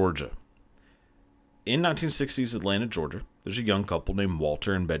Atlanta, Georgia. In 1960s Atlanta, Georgia, there's a young couple named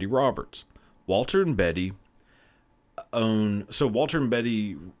Walter and Betty Roberts. Walter and Betty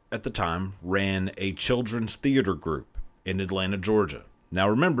at the time ran a children's theater group in Atlanta, Georgia. Now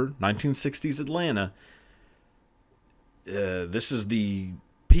remember, 1960s Atlanta, this is the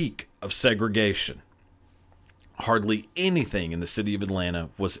peak of segregation. Hardly anything in the city of Atlanta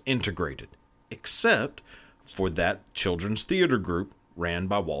was integrated, except for that children's theater group ran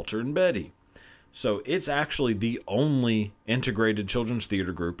by Walter and Betty. So it's actually the only integrated children's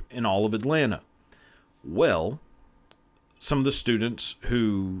theater group in all of Atlanta. Well, some of the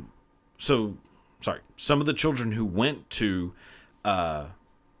children who went to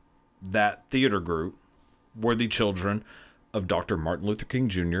that theater group were the children of Dr. Martin Luther King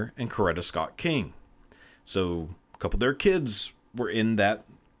Jr. and Coretta Scott King. So a couple of their kids were in that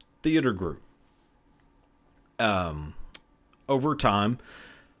theater group. Over time,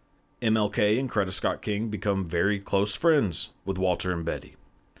 MLK and Coretta Scott King become very close friends with Walter and Betty.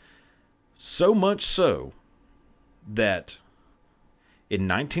 So much so that in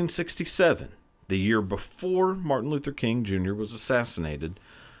 1967, the year before Martin Luther King Jr. was assassinated,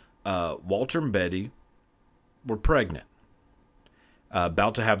 Walter and Betty were pregnant,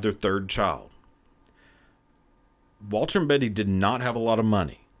 about to have their third child. Walter and Betty did not have a lot of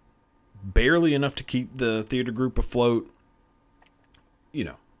money, barely enough to keep the theater group afloat.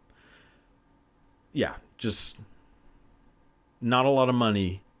 Yeah, just not a lot of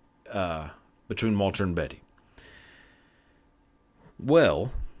money between Walter and Betty.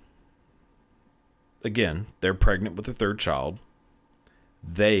 Well, again, they're pregnant with their third child.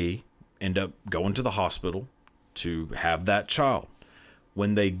 They end up going to the hospital to have that child.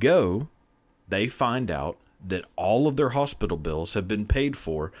 When they go, they find out that all of their hospital bills have been paid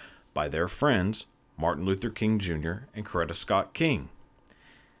for by their friends, Martin Luther King Jr. and Coretta Scott King.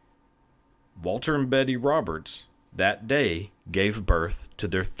 Walter and Betty Roberts that day gave birth to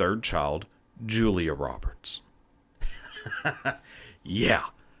their third child, Julia Roberts. Yeah,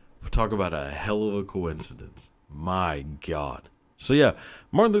 talk about a hell of a coincidence. My God. So yeah,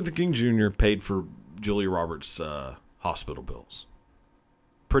 Martin Luther King Jr. paid for Julia Roberts' hospital bills.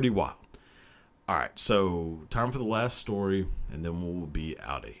 Pretty wild. All right, so time for the last story, and then we'll be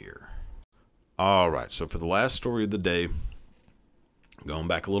out of here. All right, so for the last story of the day, going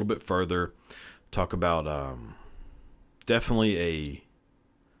back a little bit further, talk about definitely a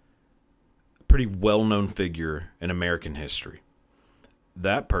pretty well-known figure in American history.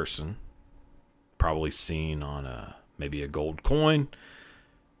 That person, probably seen on maybe a gold coin.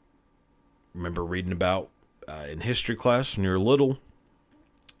 Remember reading about in history class when you were little.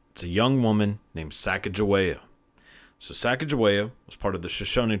 It's a young woman named Sacagawea. So Sacagawea was part of the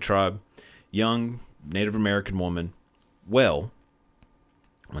Shoshone tribe, young Native American woman. Well,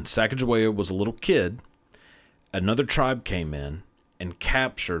 when Sacagawea was a little kid, another tribe came in and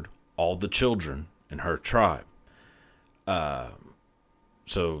captured all the children in her tribe.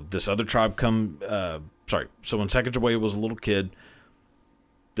 So this other tribe So when Sacagawea was a little kid,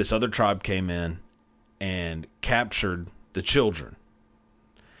 this other tribe came in and captured the children.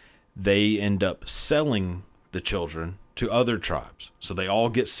 They end up selling the children to other tribes. So they all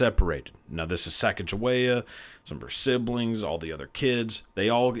get separated. Now this is Sacagawea, some of her siblings, all the other kids. They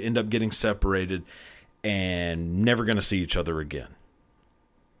all end up getting separated and never going to see each other again.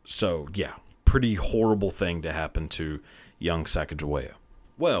 So yeah, pretty horrible thing to happen to young Sacagawea.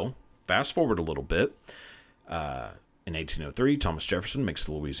 Well, fast forward a little bit. In 1803, Thomas Jefferson makes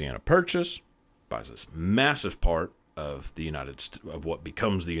the Louisiana Purchase. buys this massive part of of what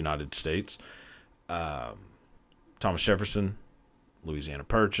becomes the United States. Thomas Jefferson, Louisiana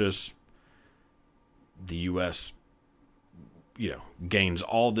Purchase, the U.S., gains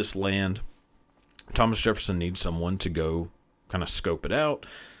all this land. Thomas Jefferson needs someone to go kind of scope it out,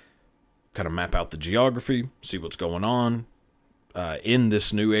 kind of map out the geography, see what's going on in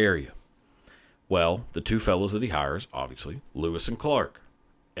this new area. Well, the two fellows that he hires, obviously, Lewis and Clark.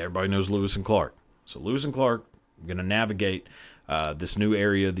 Everybody knows Lewis and Clark. So Lewis and Clark are going to navigate this new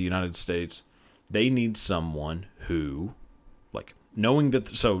area of the United States. They need someone who, knowing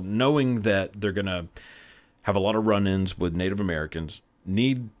that they're going to have a lot of run-ins with Native Americans,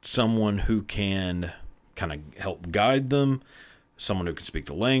 need someone who can kind of help guide them, someone who can speak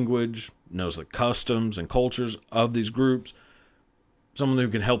the language, knows the customs and cultures of these groups, someone who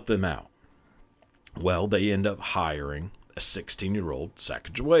can help them out. Well, they end up hiring a 16-year-old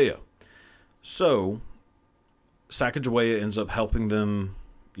Sacagawea. So Sacagawea ends up helping them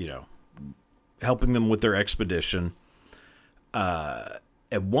with their expedition. At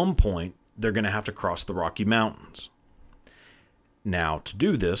one point, they're going to have to cross the Rocky Mountains. Now, to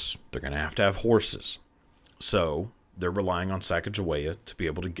do this, they're going to have horses. So they're relying on Sacagawea to be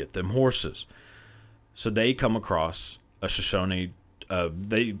able to get them horses. So they come across a Shoshone.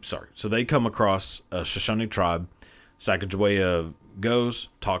 They come across a Shoshone tribe. Sacagawea goes,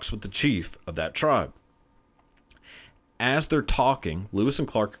 talks with the chief of that tribe. As they're talking, Lewis and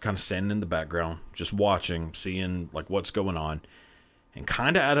Clark are kind of standing in the background, just watching, seeing what's going on. And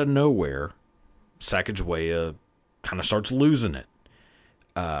kind of out of nowhere, Sacagawea kind of starts losing it,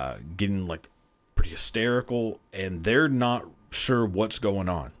 getting pretty hysterical, and they're not sure what's going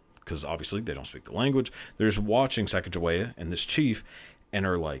on because obviously they don't speak the language. They're just watching Sacagawea and this chief, and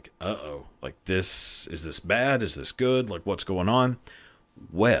are like, "Uh-oh, is this bad? Is this good? What's going on?"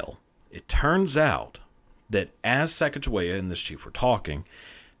 Well, it turns out that as Sacagawea and this chief were talking,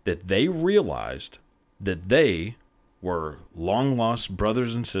 that they realized that they were long-lost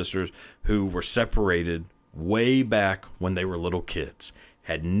brothers and sisters who were separated way back when they were little kids.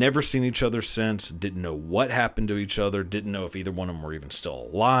 Had never seen each other since, didn't know what happened to each other, didn't know if either one of them were even still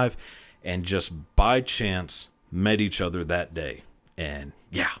alive, and just by chance met each other that day. And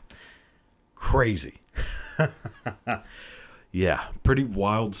yeah, crazy. Yeah, pretty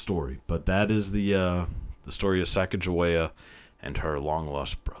wild story. But that is the story of Sacagawea and her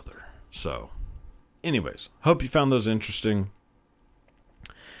long-lost brother. So, anyways, hope you found those interesting.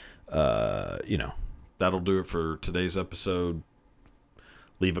 That'll do it for today's episode.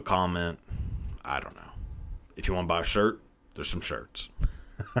 Leave a comment. I don't know. If you want to buy a shirt, there's some shirts.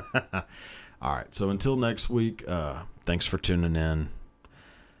 All right. So until next week, thanks for tuning in.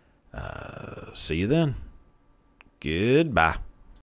 See you then. Goodbye.